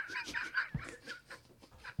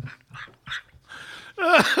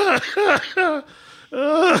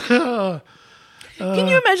 Can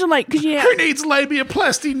you imagine, like, because yeah, Who needs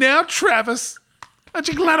labiaplasty now, Travis? Aren't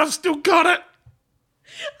you glad I've still got it?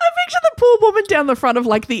 I picture the poor woman down the front of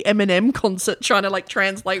like the Eminem concert trying to like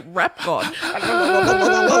translate rap god.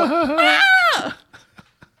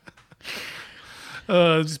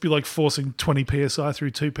 It'd just be like forcing 20 psi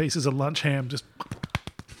through 2 pieces of lunch ham. Just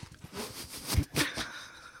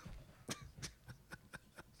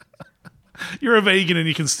you're a vegan and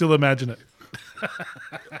you can still imagine it.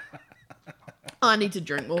 I need to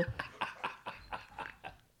drink more.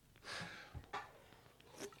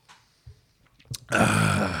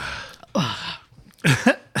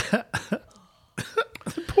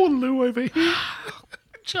 Poor Lou over here. In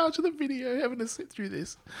charge of the video, having to sit through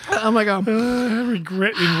this. Oh my god.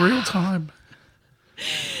 Regret in real time.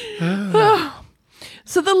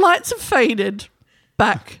 So the lights have faded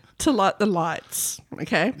back to like the lights.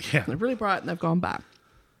 Okay? Yeah. They're really bright and they've gone back.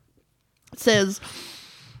 It says,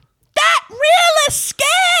 that really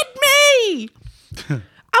scared me.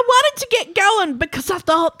 I wanted to get going because I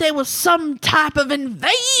thought there was some type of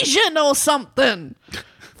invasion or something.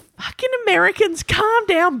 Fucking Americans, calm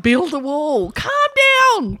down, build a wall. Calm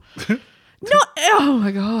down. Not, oh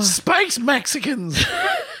my God. Space Mexicans.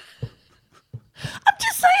 I'm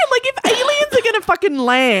just saying, like, if aliens are going to fucking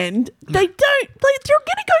land, they don't, like, they're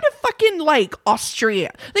going to go to fucking, like,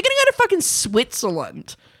 Austria. They're going to go to fucking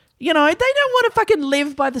Switzerland. You know, they don't want to fucking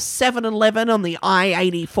live by the 7-Eleven on the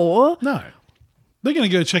I-84. No. They're going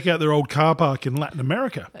to go check out their old car park in Latin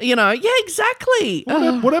America. Yeah, exactly.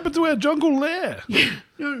 What happened to our jungle there?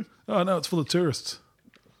 Oh, no, it's full of tourists.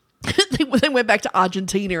 They went back to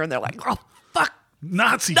Argentina and they're like, oh, fuck.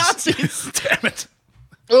 Nazis. Damn it.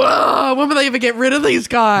 Ugh, when will they ever get rid of these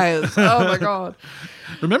guys? Oh, my God.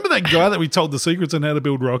 Remember that guy that we told the secrets on how to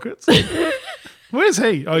build rockets? Where's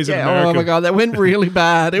he? Oh, he's in America. Oh, my God. That went really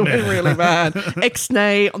bad. It went really bad.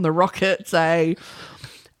 X-nay on the rockets, eh?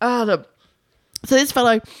 So this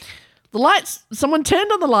fellow, the lights, someone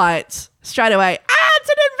turned on the lights straight away. It's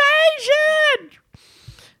an invasion!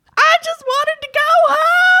 I just wanted to go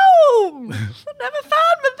home! I never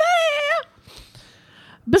found me there!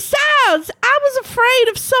 Besides, I was afraid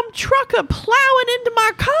of some trucker plowing into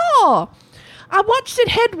my car. I watched it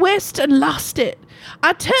head west and lost it.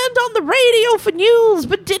 I turned on the radio for news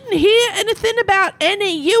but didn't hear anything about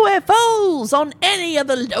any UFOs on any of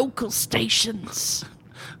the local stations.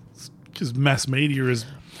 Because mass media is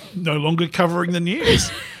no longer covering the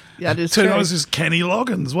news. Yeah, it is Turn true. on is Kenny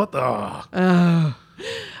Loggins. What the?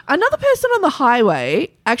 Another person on the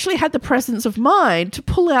highway actually had the presence of mind to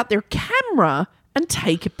pull out their camera and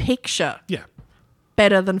take a picture. Yeah.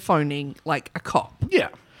 Better than phoning like a cop. Yeah.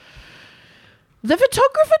 The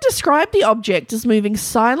photographer described the object as moving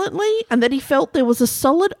silently and that he felt there was a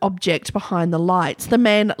solid object behind the lights. The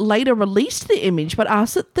man later released the image but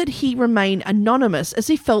asked that he remain anonymous as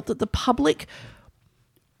he felt that the public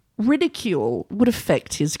ridicule would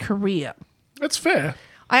affect his career. That's fair.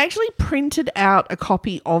 I actually printed out a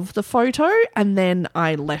copy of the photo and then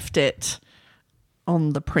I left it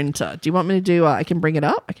on the printer. Do you want me to do I can bring it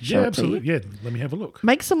up? I can show Yeah, it to you. absolutely. Yeah, let me have a look.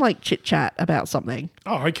 Make some like chit chat about something.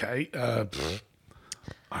 Oh, okay.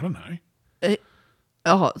 I don't know.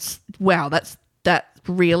 Wow, that's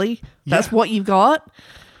really? That's Yeah. what you've got?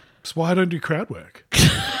 That's why I don't do crowd work.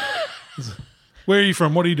 Where are you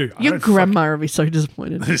from? What do you do? I Your don't grandma would be so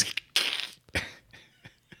disappointed.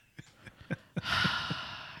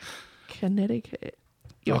 Connecticut.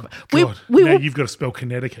 Oh, We God. Now will, you've got to spell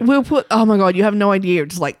Connecticut. we'll put, oh my God, you have no idea.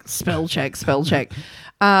 Just like spell check.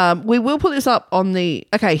 We will put this up on the,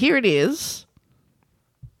 okay, here it is.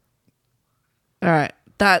 All right.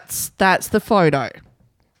 That's the photo.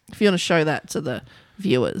 If you want to show that to the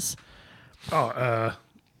viewers. Oh,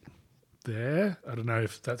 there. I don't know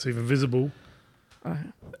if that's even visible.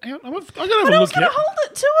 Hang on, I gotta have I a was look going here. to hold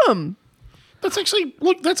it to him. That's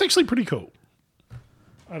actually pretty cool.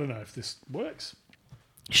 I don't know if this works.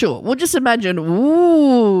 Sure. We'll just imagine,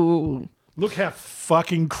 ooh. Look how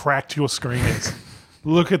fucking cracked your screen is.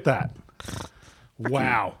 Look at that.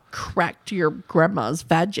 Wow. Cracked your grandma's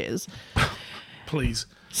badges. Please.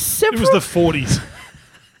 Several, It was the 40s.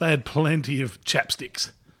 They had plenty of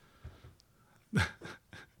chapsticks.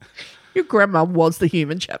 Your grandma was the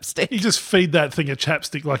human chapstick. You just feed that thing a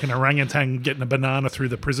chapstick like an orangutan getting a banana through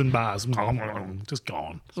the prison bars. Just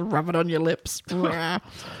gone. Just rub it on your lips.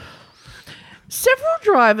 Several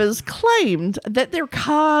drivers claimed that their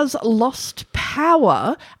cars lost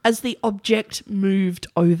power as the object moved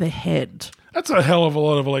overhead. That's a hell of a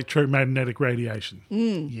lot of electromagnetic radiation.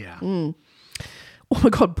 Yeah. Oh my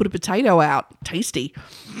God, put a potato out. Tasty.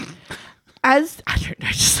 I don't know,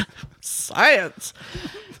 just science.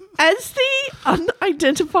 As the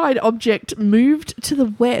unidentified object moved to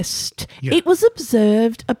the west, it was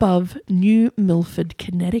observed above New Milford,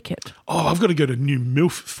 Connecticut. Oh, I've got to go to New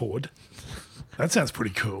Milford. That sounds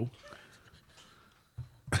pretty cool.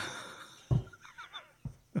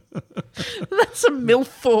 That's a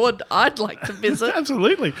Milford I'd like to visit.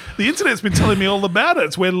 Absolutely. The internet's been telling me all about it.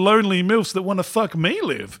 It's where lonely MILFs that want to fuck me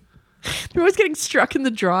live. You're always getting struck in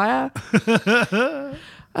the dryer.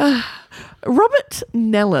 Robert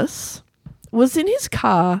Nellis was in his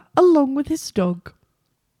car along with his dog.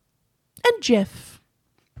 And Jeff,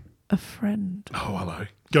 a friend. Oh, hello.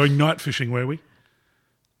 Going night fishing, were we?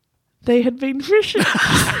 They had been fishing.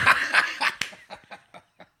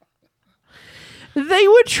 They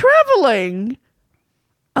were travelling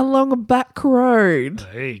along a back road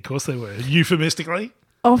Hey, of course they were. Euphemistically?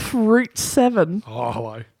 off Route 7, Oh,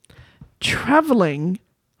 hello. travelling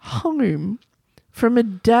home from a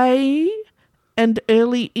day and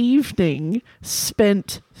early evening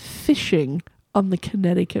spent fishing on the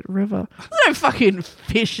Connecticut River. There's no fucking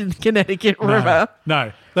fish in the Connecticut River.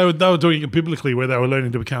 No. They were doing it biblically where they were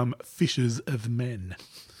learning to become fishers of men.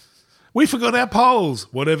 We forgot our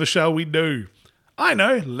poles. Whatever shall we do? I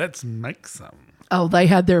know. Let's make some. Oh, they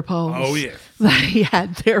had their poles. Oh, yeah. They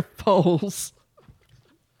had their poles.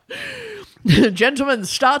 Gentlemen,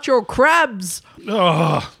 start your crabs.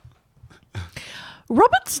 Oh,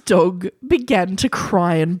 Robert's dog began to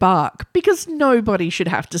cry and bark because nobody should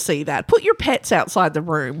have to see that. Put your pets outside the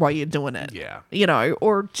room while you're doing it. Yeah. You know,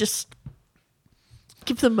 or just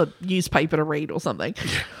give them a newspaper to read or something.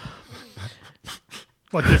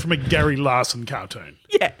 Like they're from a Gary Larson cartoon.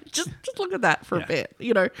 Yeah, just look at that for a bit,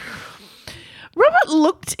 you know. Robert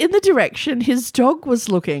looked in the direction his dog was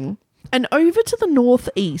looking, and over to the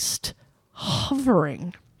northeast,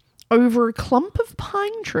 hovering over a clump of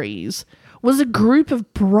pine trees, was a group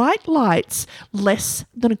of bright lights less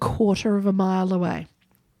than a quarter of a mile away.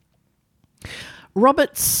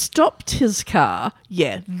 Robert stopped his car.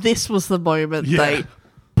 Yeah, this was the moment they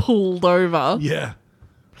pulled over. Yeah.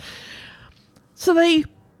 So they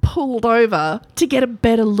pulled over to get a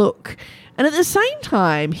better look. And at the same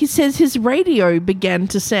time, he says his radio began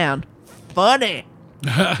to sound funny.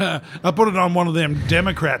 I put it on one of them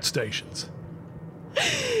Democrat stations.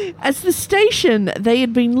 As the station they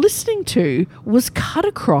had been listening to was cut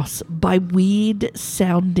across by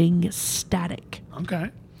weird-sounding static. Okay.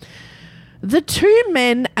 The two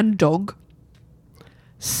men and dog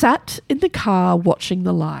sat in the car watching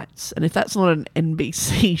the lights. And if that's not an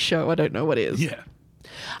NBC show, I don't know what is. Yeah.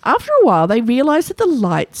 After a while, they realised that the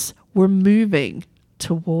lights were moving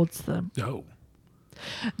towards them. Oh.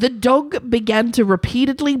 The dog began to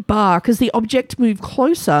repeatedly bark as the object moved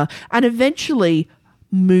closer and eventually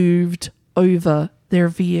moved over their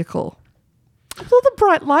vehicle. With all the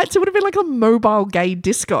bright lights, it would have been like a mobile gay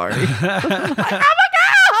disco. Like, oh my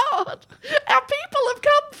God! Our people have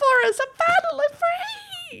come for us. I'm finally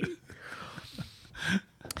free!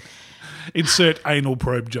 Insert anal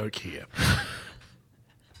probe joke here.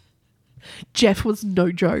 Jeff was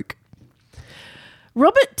no joke.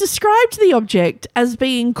 Robert described the object as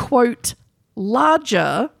being, quote,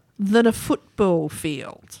 larger than a football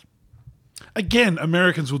field. Again,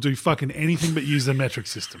 Americans will do fucking anything but use the metric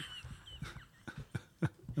system.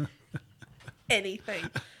 Anything.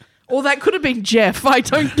 Or that could have been Jeff. I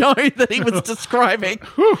don't know that he was describing.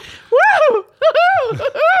 Woo!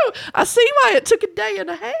 I see why it took a day and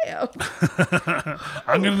a half.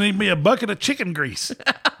 I'm going to need me a bucket of chicken grease.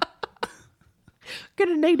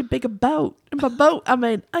 Gonna need a bigger boat. In my boat, I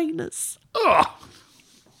mean anus. Oh.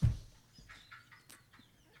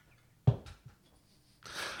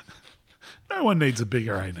 No one needs a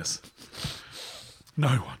bigger anus. No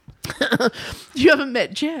one. You haven't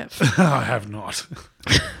met Jeff. I have not.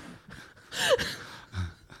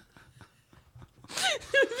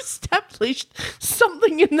 We've established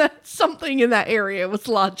something in that area was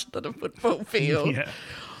larger than a football field. Yeah.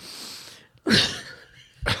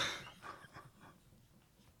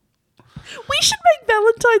 We should make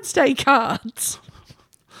Valentine's Day cards.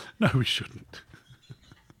 No, we shouldn't.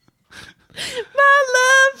 My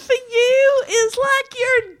love for you is like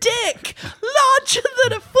your dick, larger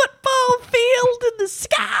than a football field in the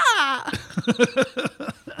sky.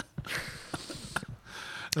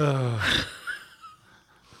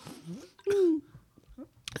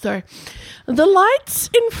 Sorry. The lights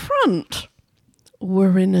in front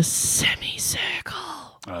were in a semicircle.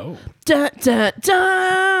 Oh. Da, da,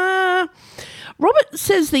 da. Robert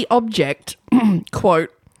says the object,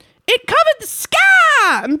 quote, it covered the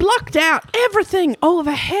sky and blocked out everything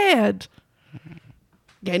overhead.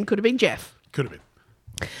 Again, could have been Jeff. Could have been.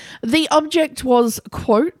 The object was,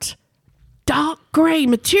 quote, dark grey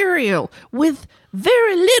material with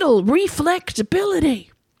very little reflectability.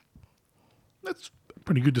 That's a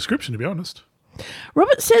pretty good description, to be honest.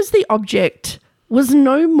 Robert says the object was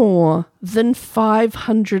no more than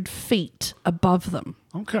 500 feet above them.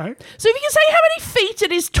 Okay. So if you can say how many feet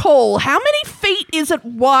it is tall, how many feet is it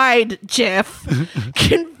wide, Jeff?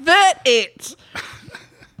 Convert it.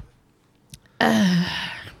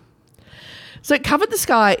 So it covered the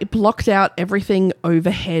sky, it blocked out everything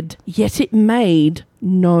overhead, yet it made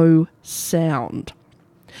no sound.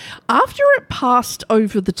 After it passed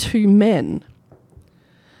over the two men,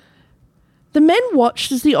 the men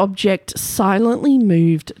watched as the object silently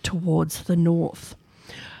moved towards the north.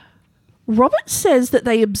 Robert says that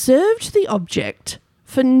they observed the object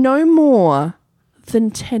for no more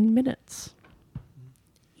than 10 minutes.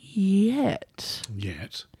 Yet,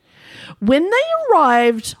 when they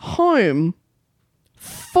arrived home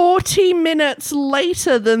 40 minutes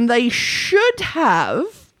later than they should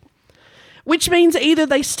have, which means either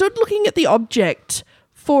they stood looking at the object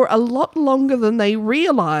for a lot longer than they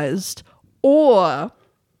realized, or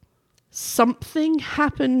something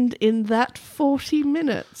happened in that 40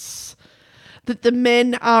 minutes that the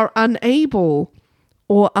men are unable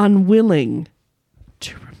or unwilling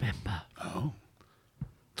to remember. Oh.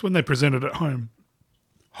 It's when they presented at home,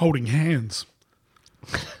 holding hands.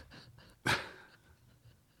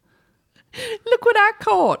 Look look what I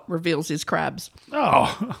caught, reveals his crabs.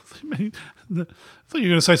 Oh, I thought you were going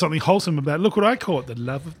to say something wholesome about, look what I caught, the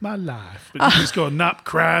love of my life. But you just got nut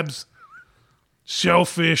crabs,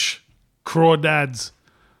 shellfish, crawdads,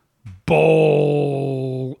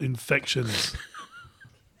 ball infections.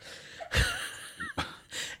 Who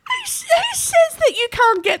says that you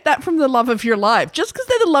can't get that from the love of your life? Just because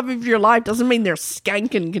they're the love of your life doesn't mean they're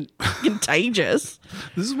skank and contagious.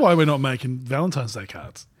 This is why we're not making Valentine's Day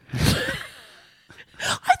cards.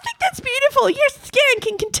 I think that's beautiful. You're skank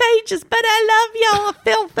and contagious, but I love your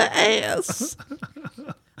filthy ass.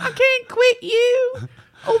 I can't quit you,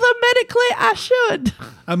 although medically I should.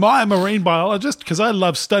 Am I a marine biologist? Because I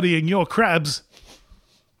love studying your crabs.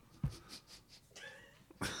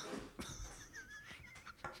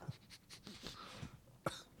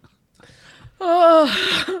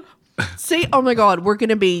 See, oh my God, we're going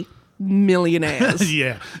to be millionaires.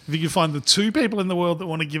 Yeah. If you can find the two people in the world that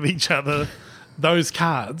want to give each other those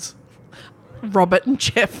cards. Robert and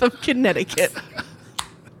Jeff of Connecticut.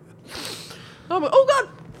 Oh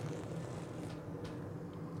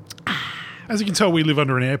God. As you can tell, we live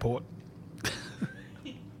under an airport.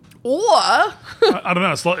 Or I don't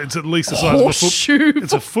know. It's at least the size of a Horseshoe.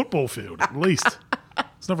 It's a football field, at least.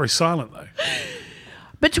 It's not very silent, though.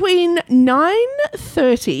 between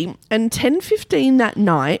 9:30 and 10:15 that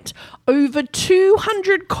night, over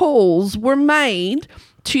 200 calls were made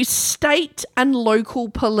to state and local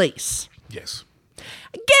police. Yes.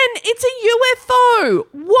 Again, it's a UFO.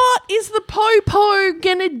 What is the po-po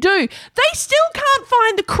gonna do? They still can't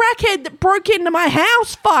find the crackhead that broke into my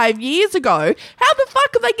house 5 years ago. How the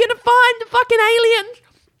fuck are they gonna find the fucking alien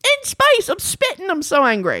in space? I'm spitting. I'm so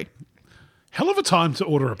angry. Hell of a time to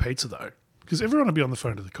order a pizza, though, because everyone will be on the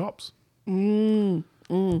phone to the cops.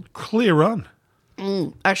 Clear run.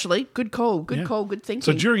 Actually, good call. Good call. Good thinking.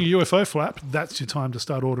 So during a UFO flap, that's your time to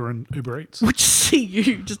start ordering Uber Eats. Would you see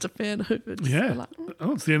you just a fan of it? Yeah. Like,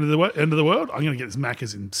 Oh, it's the end of the world. I'm going to get this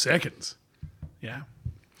Macca's in seconds. Yeah.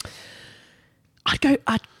 I'd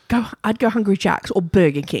go Hungry Jack's or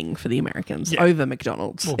Burger King for the Americans over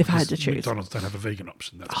McDonald's Well, if I had to because choose. McDonald's don't have a vegan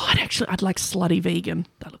option. That's I'd like slutty vegan.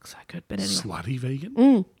 That looks so good. But anyway, slutty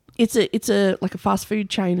vegan. it's a like a fast food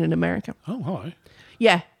chain in America. Oh, hello.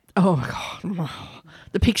 Yeah. Oh my God.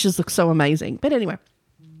 The pictures look so amazing. But anyway.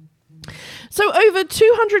 So over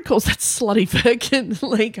 200 calls. That's slutty vegan.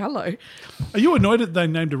 Like, hello. Are you annoyed that they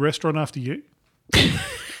named a restaurant after you?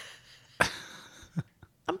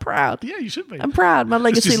 I'm proud. Yeah, you should be. I'm proud. My It's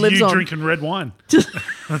legacy just lives you on. drinking red wine.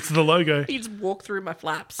 That's the logo. You just walk through my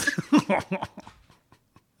flaps.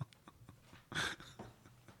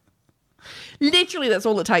 Literally, that's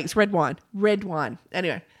all it takes. Red wine. Red wine.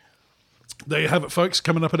 Anyway. There you have it, folks.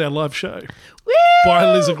 Coming up at our live show. Woo!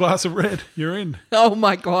 Buy Liz a glass of red. You're in. Oh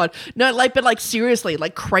my God. No, but seriously,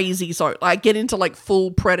 crazy. So get into full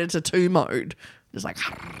Predator 2 mode. Just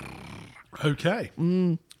Okay.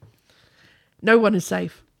 no one is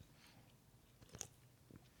safe.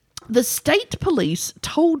 The state police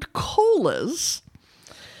told callers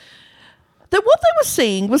that what they were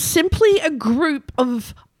seeing was simply a group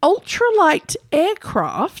of ultralight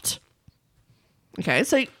aircraft. Okay,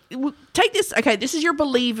 so take this. Okay, this is your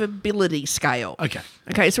believability scale.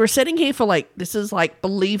 Okay. So we're setting here for this is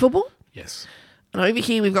believable. Yes. And over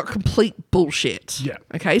here we've got complete bullshit. Yeah.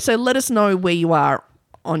 Okay, so let us know where you are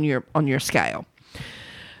on your scale.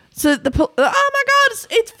 So oh my God,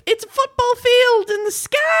 it's a football field in the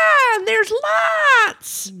sky and there's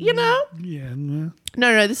lights, Yeah.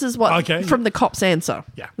 No, this is what from the cop's answer.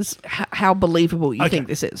 Yeah. This is how believable you think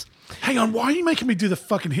this is. Hang on. Why are you making me do the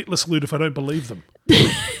fucking Hitler salute if I don't believe them?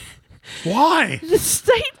 Why? The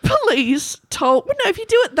state police told... Well, no, if you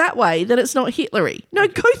do it that way, then it's not Hitlery. No,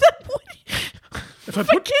 go that way. If I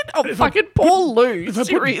put, fucking Paul Lou,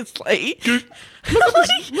 seriously. Look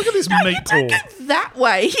at this meat Don't Paul. go that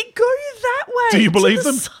way. You go that way. Do you believe to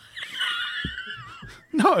the them? side.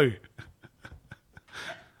 No.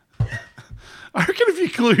 I reckon if you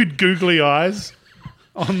glued googly eyes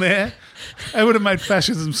on there, it would have made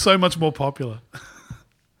fascism so much more popular.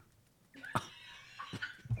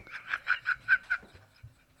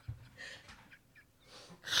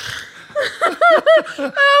 Oh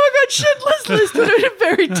my God, shitless Liz did it in a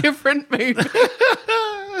very different movie.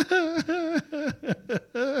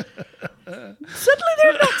 Suddenly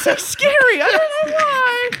they're not so scary. I don't know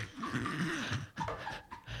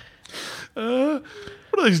why.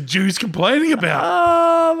 What are those Jews complaining about?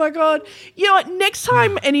 Oh my God. You know what? Next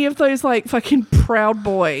time any of those fucking Proud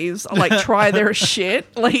Boys try their shit,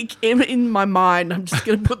 in my mind, I'm just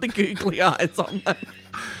going to put the googly eyes on them.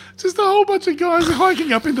 Just a whole bunch of guys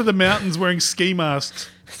hiking up into the mountains wearing ski masks.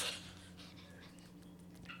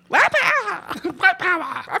 White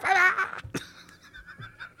power.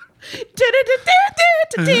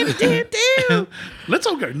 Let's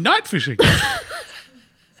all go night fishing.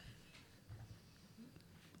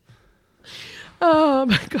 Oh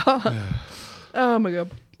my god. Oh my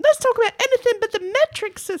god. Let's talk about anything but the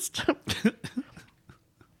metric system.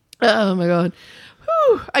 Oh my god.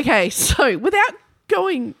 Whew. Okay, so without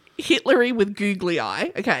going Hitlery with googly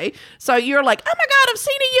eye, okay, so you're like, oh my god, I've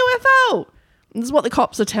seen a UFO. This is what the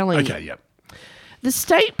cops are telling you. Okay, yep. The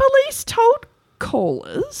state police told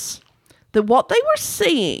callers that what they were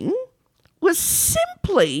seeing was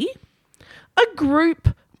simply a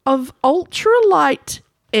group of ultralight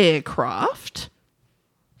aircraft.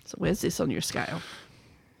 So where's this on your scale?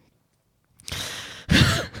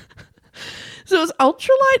 So it was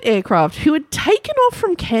ultralight aircraft who had taken off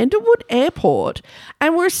from Candlewood Airport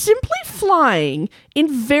and were simply flying in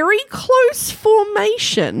very close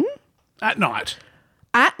formation At night.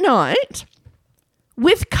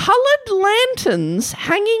 with coloured lanterns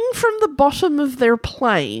hanging from the bottom of their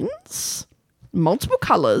planes, multiple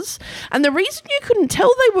colours, and the reason you couldn't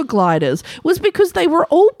tell they were gliders was because they were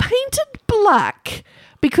all painted black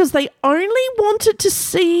because they only wanted to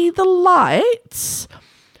see the lights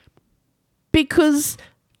because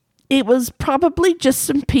it was probably just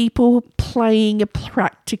some people playing a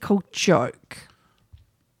practical joke.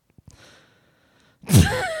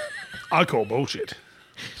 I call bullshit.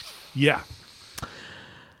 Yeah.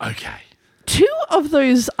 Okay. Two of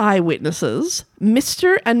those eyewitnesses,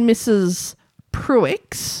 Mr. and Mrs.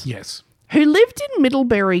 Pruix, Yes. who lived in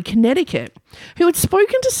Middlebury, Connecticut, who had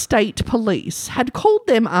spoken to state police, had called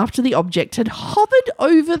them after the object had hovered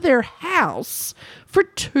over their house for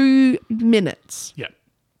 2 minutes. Yep.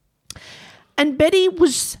 And Betty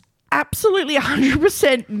was absolutely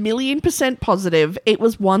 100%, million% positive it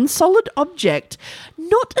was one solid object,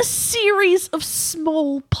 not a series of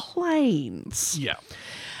small planes. Yeah.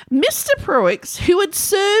 Mr. Pruix, who had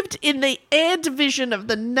served in the Air Division of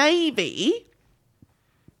the Navy,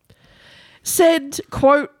 said,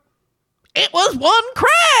 quote, "It was one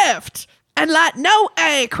craft, and like no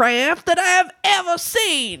aircraft that I have ever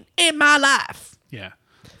seen in my life." Yeah.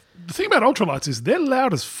 The thing about ultralights is they're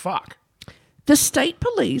loud as fuck. The state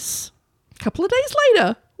police, a couple of days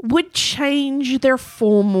later, would change their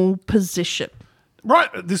formal position.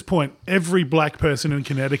 Right at this point, every black person in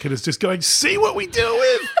Connecticut is just going, see what we deal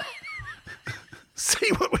with.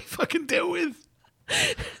 See what we fucking deal with.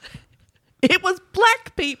 It was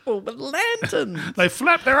black people with lanterns. They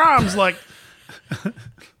flap their arms like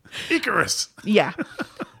Icarus. Yeah.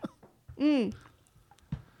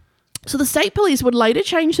 So the state police would later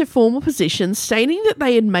change their formal position, stating that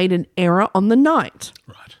they had made an error on the night.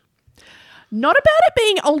 Right. Not about it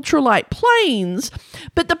being ultralight planes,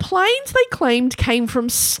 but the planes they claimed came from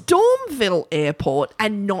Stormville Airport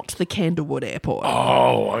and not the Candlewood Airport.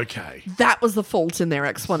 Oh, okay. That was the fault in their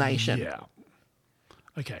explanation. Yeah.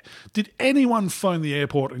 Okay. Did anyone phone the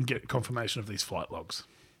airport and get confirmation of these flight logs?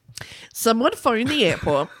 Someone phoned the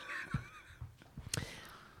airport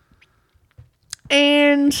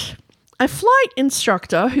and a flight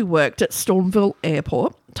instructor who worked at Stormville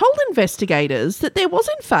Airport told investigators that there was,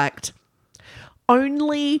 in fact,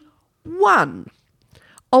 only one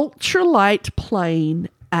ultralight plane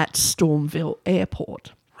at Stormville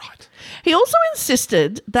Airport. Right. He also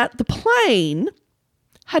insisted that the plane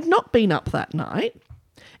had not been up that night.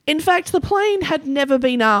 In fact, the plane had never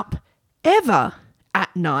been up ever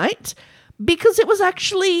at night because it was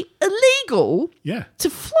actually illegal Yeah. to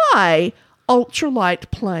fly ultralight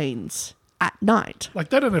planes at night. Like,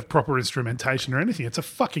 they don't have proper instrumentation or anything. It's a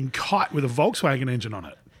fucking kite with a Volkswagen engine on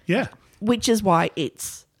it. Yeah. Which is why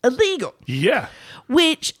it's illegal. Yeah.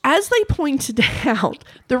 Which, as they pointed out,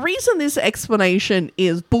 the reason this explanation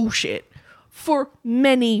is bullshit for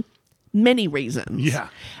many, many reasons. Yeah.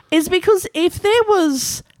 Is because if there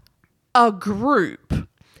was a group,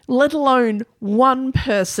 let alone one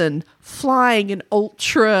person flying an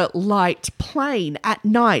ultra-light plane at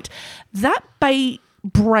night, that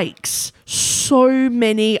breaks so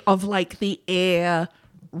many of, like, the air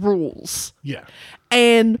rules. Yeah.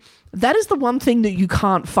 And that is the one thing that you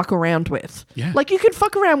can't fuck around with. Yeah. Like, you can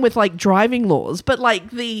fuck around with, like, driving laws, but,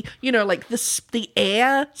 like, the, you know, like, the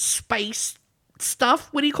air, space stuff,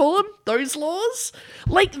 what do you call them? Those laws?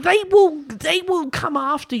 Like, they will come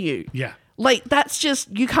after you. Yeah. Like, that's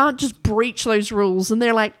just, you can't just breach those rules. And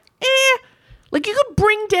they're like, like, you could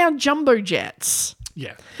bring down jumbo jets.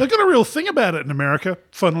 Yeah. They've got a real thing about it in America,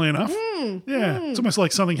 funnily enough. Yeah. It's almost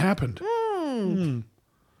like something happened.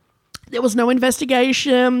 There was no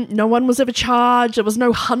investigation. No one was ever charged. There was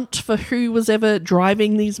no hunt for who was ever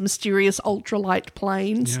driving these mysterious ultralight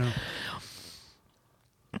planes. Yeah.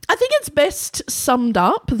 I think it's best summed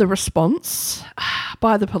up, the response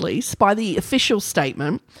by the police, by the official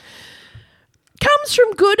statement, comes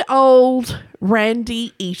from good old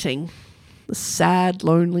Randy Eating, the sad,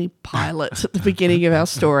 lonely pilot at the beginning of our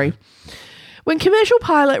story. When commercial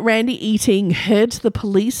pilot Randy Eating heard the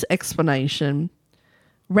police explanation,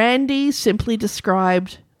 Randy simply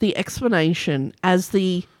described the explanation as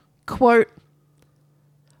the, quote,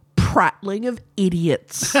 prattling of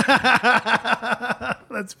idiots.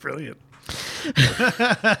 That's brilliant.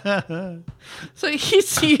 So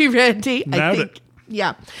here's you, Randy. Nailed it.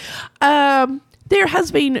 Yeah. There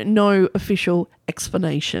has been no official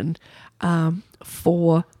explanation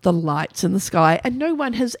for the lights in the sky, and no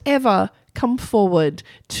one has ever come forward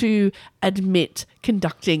to admit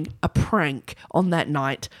conducting a prank on that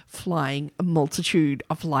night, flying a multitude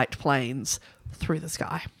of light planes through the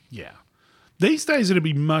sky. Yeah. These days, it'd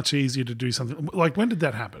be much easier to do something. Like, when did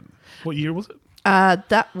that happen? What year was it?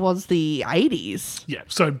 That was the 80s. Yeah.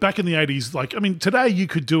 So back in the 80s, like, I mean, today you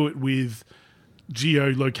could do it with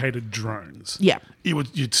geolocated drones. Yeah.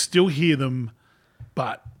 You'd still hear them,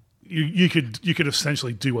 but you could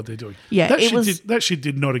essentially do what they're doing. Yeah, that shit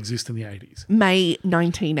did not exist in the 80s. May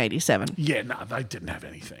 1987. Yeah, no, they didn't have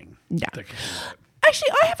anything. Yeah. That could do that.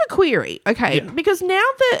 Actually, I have a query, okay? Yeah. Because now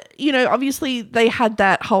that, obviously they had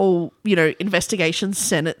that whole, investigation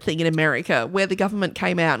Senate thing in America where the government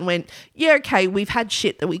came out and went, yeah, okay, we've had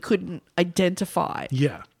shit that we couldn't identify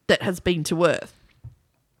that has been to Earth.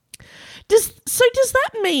 Does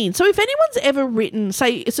that mean, so if anyone's ever written, so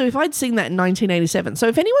if I'd seen that in 1987, so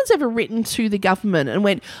if anyone's ever written to the government and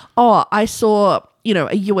went, oh, I saw, a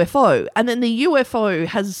UFO, and then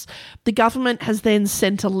the government has then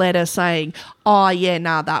sent a letter saying, oh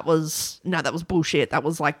yeah, that was bullshit. That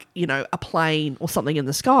was like, a plane or something in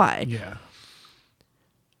the sky. Yeah.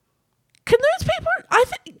 Can those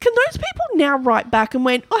people now write back and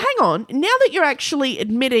went, oh, hang on, now that you're actually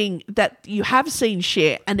admitting that you have seen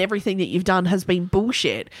shit and everything that you've done has been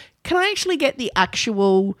bullshit, can I actually get the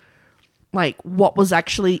actual, what was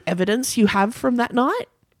actually evidence you have from that night?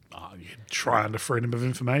 Oh, you're trying under freedom of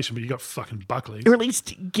information, but you got fucking Buckley. Or at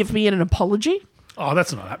least give me an apology? Oh,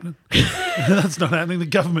 that's not happening. That's not happening. The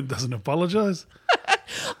government doesn't apologise.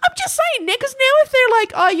 I'm just saying, because now if they're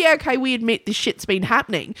like, oh yeah, okay, we admit this shit's been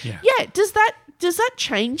happening. Yeah, does that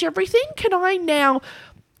change everything? Can I now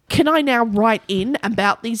write in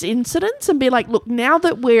about these incidents and be like, look, now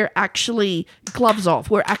that we're actually gloves off,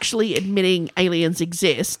 we're actually admitting aliens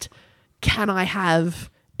exist, can I have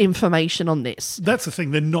information on this? That's the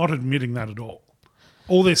thing. They're not admitting that at all.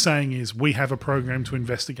 All they're saying is we have a program to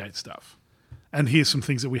investigate stuff. And here's some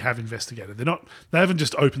things that we have investigated. They haven't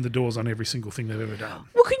just opened the doors on every single thing they've ever done.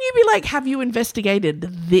 Well, can you be like, have you investigated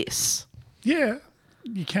this? Yeah,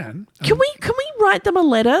 you can. Can we write them a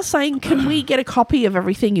letter saying, can we get a copy of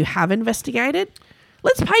everything you have investigated?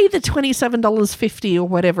 Let's pay the $27.50 or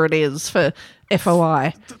whatever it is for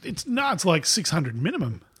FOI. It's like $600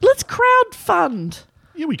 minimum. Let's crowdfund.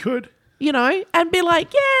 Yeah, we could. And be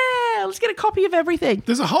like, yeah, let's get a copy of everything.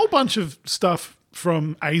 There's a whole bunch of stuff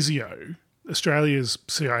from ASIO, Australia's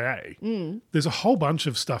CIA. There's a whole bunch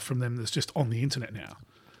of stuff from them that's just on the internet now.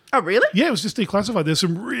 Oh, really? Yeah, it was just declassified. There's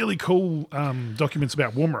some really cool documents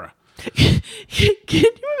about Woomera. Can you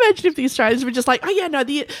imagine if the Australians were just like, oh yeah, no,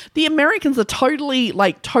 the Americans are totally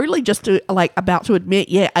just about to admit,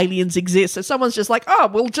 yeah, aliens exist. So someone's just like, oh,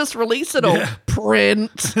 we'll just release it all. Yeah.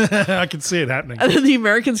 Print. I can see it happening. And then the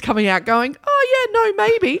Americans coming out going, oh yeah, no,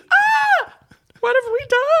 maybe. What have we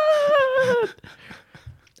done?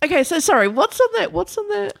 Okay, so sorry, what's on that?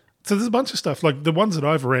 So there's a bunch of stuff. Like the ones that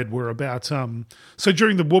I've read were about, so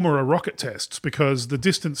during the Woomera rocket tests, because the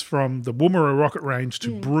distance from the Woomera rocket range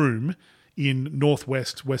to Broome in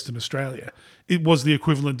northwest Western Australia, it was the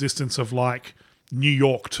equivalent distance of like New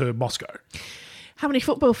York to Moscow. How many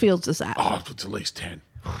football fields is that? Oh, it's at least 10.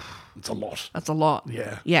 It's a lot. That's a lot.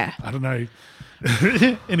 Yeah. Yeah. I don't know.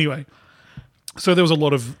 Anyway. So there was a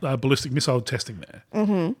lot of ballistic missile testing there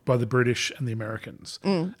by the British and the Americans.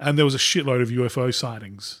 And there was a shitload of UFO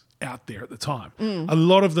sightings out there at the time. A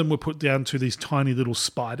lot of them were put down to these tiny little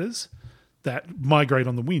spiders that migrate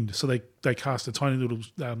on the wind. So they cast a tiny little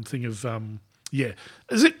thing of,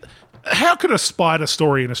 how could a spider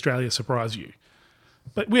story in Australia surprise you?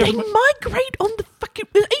 But they migrate on the fucking...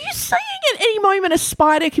 Are you saying at any moment a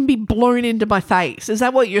spider can be blown into my face? Is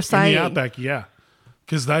that what you're saying? In the outback, yeah.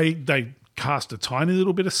 Because they cast a tiny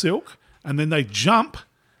little bit of silk and then they jump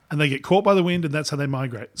and they get caught by the wind and that's how they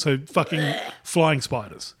migrate. So fucking flying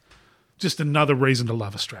spiders. Just another reason to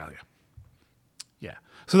love Australia. Yeah.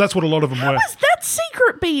 So that's what a lot of them were. How has that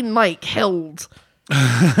secret been held?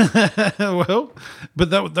 Well, but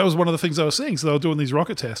that was one of the things I was seeing. So they were doing these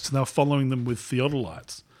rocket tests and they were following them with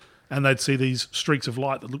theodolites. And they'd see these streaks of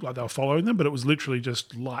light that looked like they were following them, but it was literally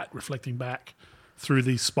just light reflecting back through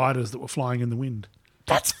these spiders that were flying in the wind.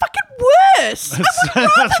 That's fucking worse.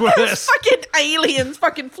 That's worse. Fucking aliens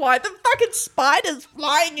fucking fly. The fucking spiders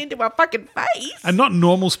flying into our fucking face. And not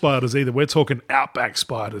normal spiders either. We're talking outback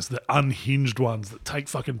spiders, the unhinged ones that take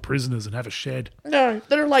fucking prisoners and have a shed. No,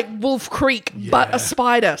 they're like Wolf Creek, but a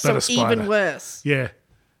spider, so a spider. even worse. Yeah.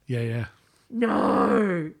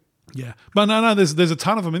 No. Yeah. But no, there's a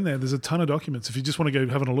ton of them in there. There's a ton of documents if you just want to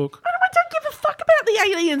go having a look. I don't give a fuck about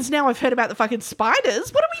the aliens now I've heard about the fucking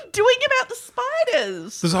spiders. What are we doing about the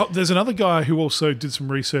spiders? There's another guy who also did some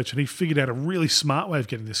research and he figured out a really smart way of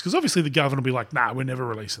getting this because obviously the government will be like, nah, we're never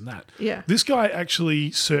releasing that. Yeah. This guy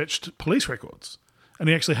actually searched police records and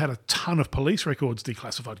he actually had a ton of police records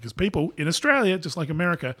declassified because people in Australia, just like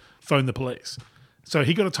America, phone the police. So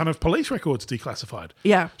he got a ton of police records declassified.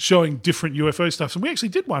 Yeah. Showing different UFO stuff. And we actually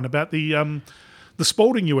did one about the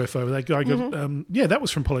Spalding UFO. That guy got, that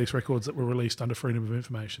was from police records that were released under Freedom of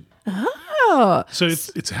Information. Oh. So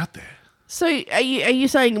it's out there. So are you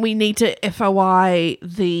saying we need to FOI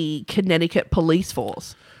the Connecticut police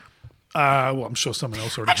force? Well, I'm sure someone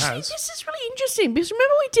else already Actually, has. this is really interesting because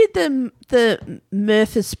remember we did the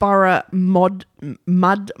Murthaspara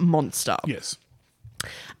mud monster. Yes.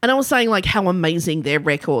 And I was saying like how amazing their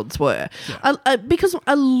records were. Yeah. Because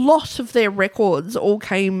a lot of their records all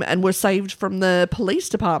came and were saved from the police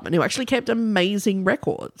department who actually kept amazing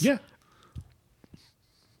records. Yeah.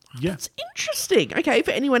 Yeah. It's interesting. Okay, for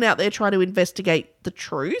anyone out there trying to investigate the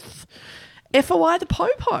truth, FOI the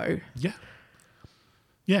Popo. Yeah.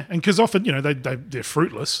 Yeah, and because often, they're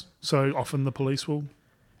fruitless, so often the police will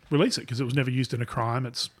release it because it was never used in a crime.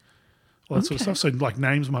 It's all that sort of stuff. So, like,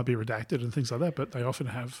 names might be redacted and things like that, but they often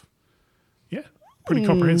have, pretty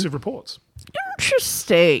comprehensive reports.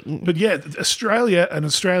 Interesting. But, Australia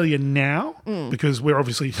now, because we're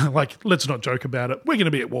obviously, like, let's not joke about it, we're going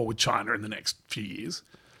to be at war with China in the next few years.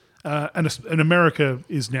 And America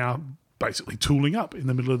is now basically tooling up in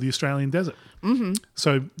the middle of the Australian desert. Mm-hmm.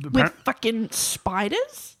 So with fucking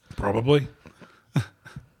spiders? Probably.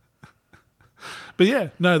 But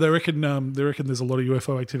they reckon there's a lot of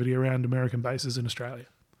UFO activity around American bases in Australia.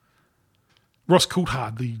 Ross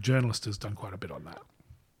Coulthard, the journalist, has done quite a bit on that.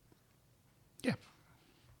 Yeah.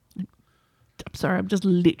 I'm sorry, I'm just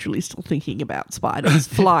literally still thinking about spiders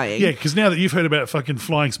flying. Yeah, because now that you've heard about fucking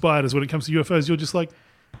flying spiders when it comes to UFOs, you're just like,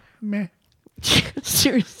 meh.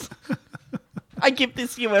 Seriously. I give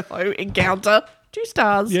this UFO encounter 2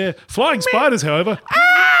 stars. Yeah. Flying spiders, however.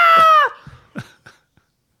 Ah!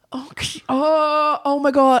 Oh my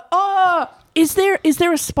God. Oh, is there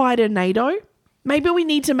a spider NATO? Maybe we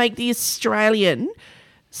need to make the Australian.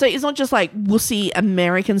 So it's not just like wussy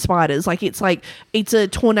American spiders. Like it's a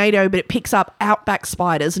tornado, but it picks up outback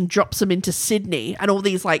spiders and drops them into Sydney. And all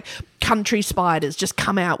these like country spiders just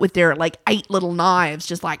come out with their like 8 little knives,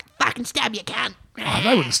 just like fucking stab you, cunt. Oh,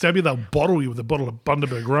 they wouldn't stab you. They'll bottle you with a bottle of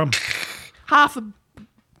Bundaberg rum. Half a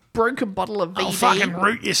broken bottle of VD. I'll fucking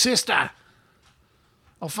root your sister.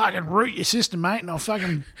 I'll fucking root your sister, mate, and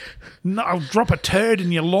I'll drop a turd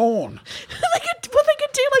in your lawn. They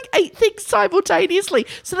could do like 8 things simultaneously.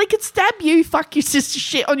 So they could stab you, fuck your sister,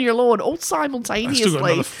 shit on your lawn, all simultaneously. I've still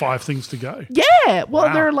got another 5 things to go. Yeah. Well,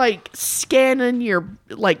 Wow. They're like scanning your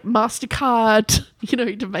like MasterCard,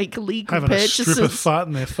 to make illegal Having purchases. a stripper fart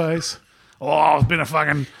in their face. Oh, it's been a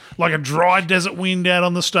fucking, like a dry desert wind out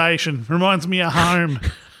on the station. Reminds me of home.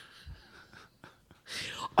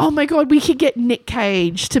 Oh my God, we could get Nick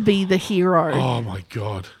Cage to be the hero. Oh my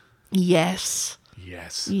God. Yes.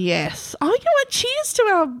 Yes. Oh, you know what? Cheers to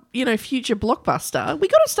our, future blockbuster. We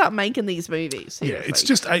got to start making these movies. Seriously. Yeah, it's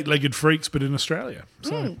just 8-legged freaks, but in Australia.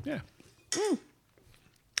 So, yeah.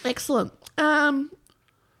 Excellent.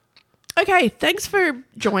 Okay, thanks for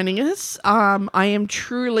joining us. I am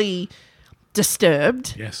truly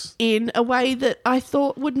disturbed. Yes. In a way that I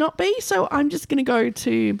thought would not be. So I'm just going to go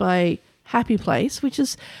to my happy place, which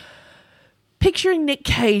is picturing Nick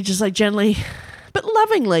Cage as I gently but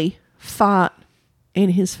lovingly fart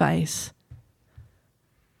in his face.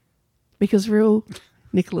 Because real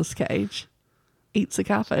Nicolas Cage eats a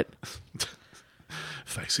carpet.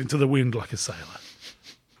 Face into the wind like a sailor.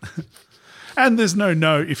 And there's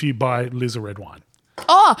no if you buy Liz a red wine.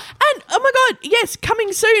 Oh, and oh my God, yes,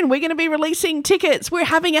 coming soon. We're going to be releasing tickets. We're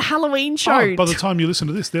having a Halloween show. Oh, by the time you listen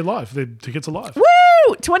to this, they're live. Their tickets are live.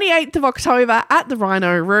 Woo! 28th of October at the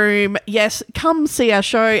Rhino Room. Yes, come see our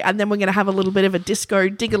show, and then we're going to have a little bit of a disco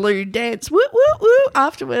digaloo dance. Woo, woo, woo,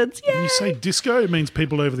 afterwards. Yeah. When you say disco, it means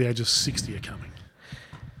people over the age of 60 are coming.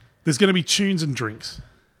 There's going to be tunes and drinks.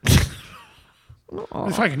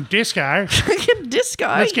 It's fucking disco. Fucking disco.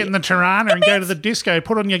 Let's get in the Tirana and go to the disco.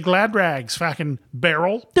 Put on your glad rags, fucking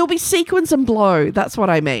barrel. There'll be sequins and blow. That's what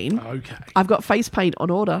I mean. Okay. I've got face paint on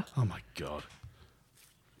order. Oh my God.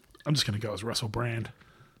 I'm just going to go as Russell Brand.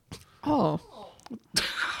 Oh.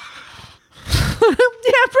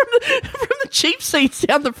 Yeah, from the cheap seats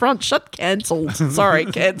down the front. Shut cancelled. Sorry,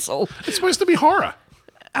 cancel. It's supposed to be horror.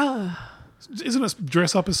 Isn't it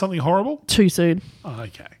dress up as something horrible? Too soon. Oh,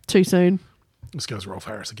 okay. Too soon. This goes Rolf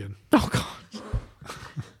Harris again. Oh, God.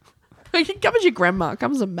 Come as your grandma.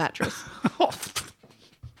 Come as a mattress.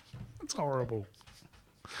 That's horrible.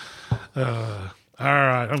 All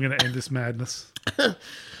right, I'm going to end this madness.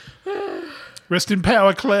 Rest in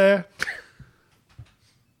power, Claire.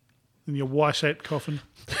 In your Y-shaped coffin.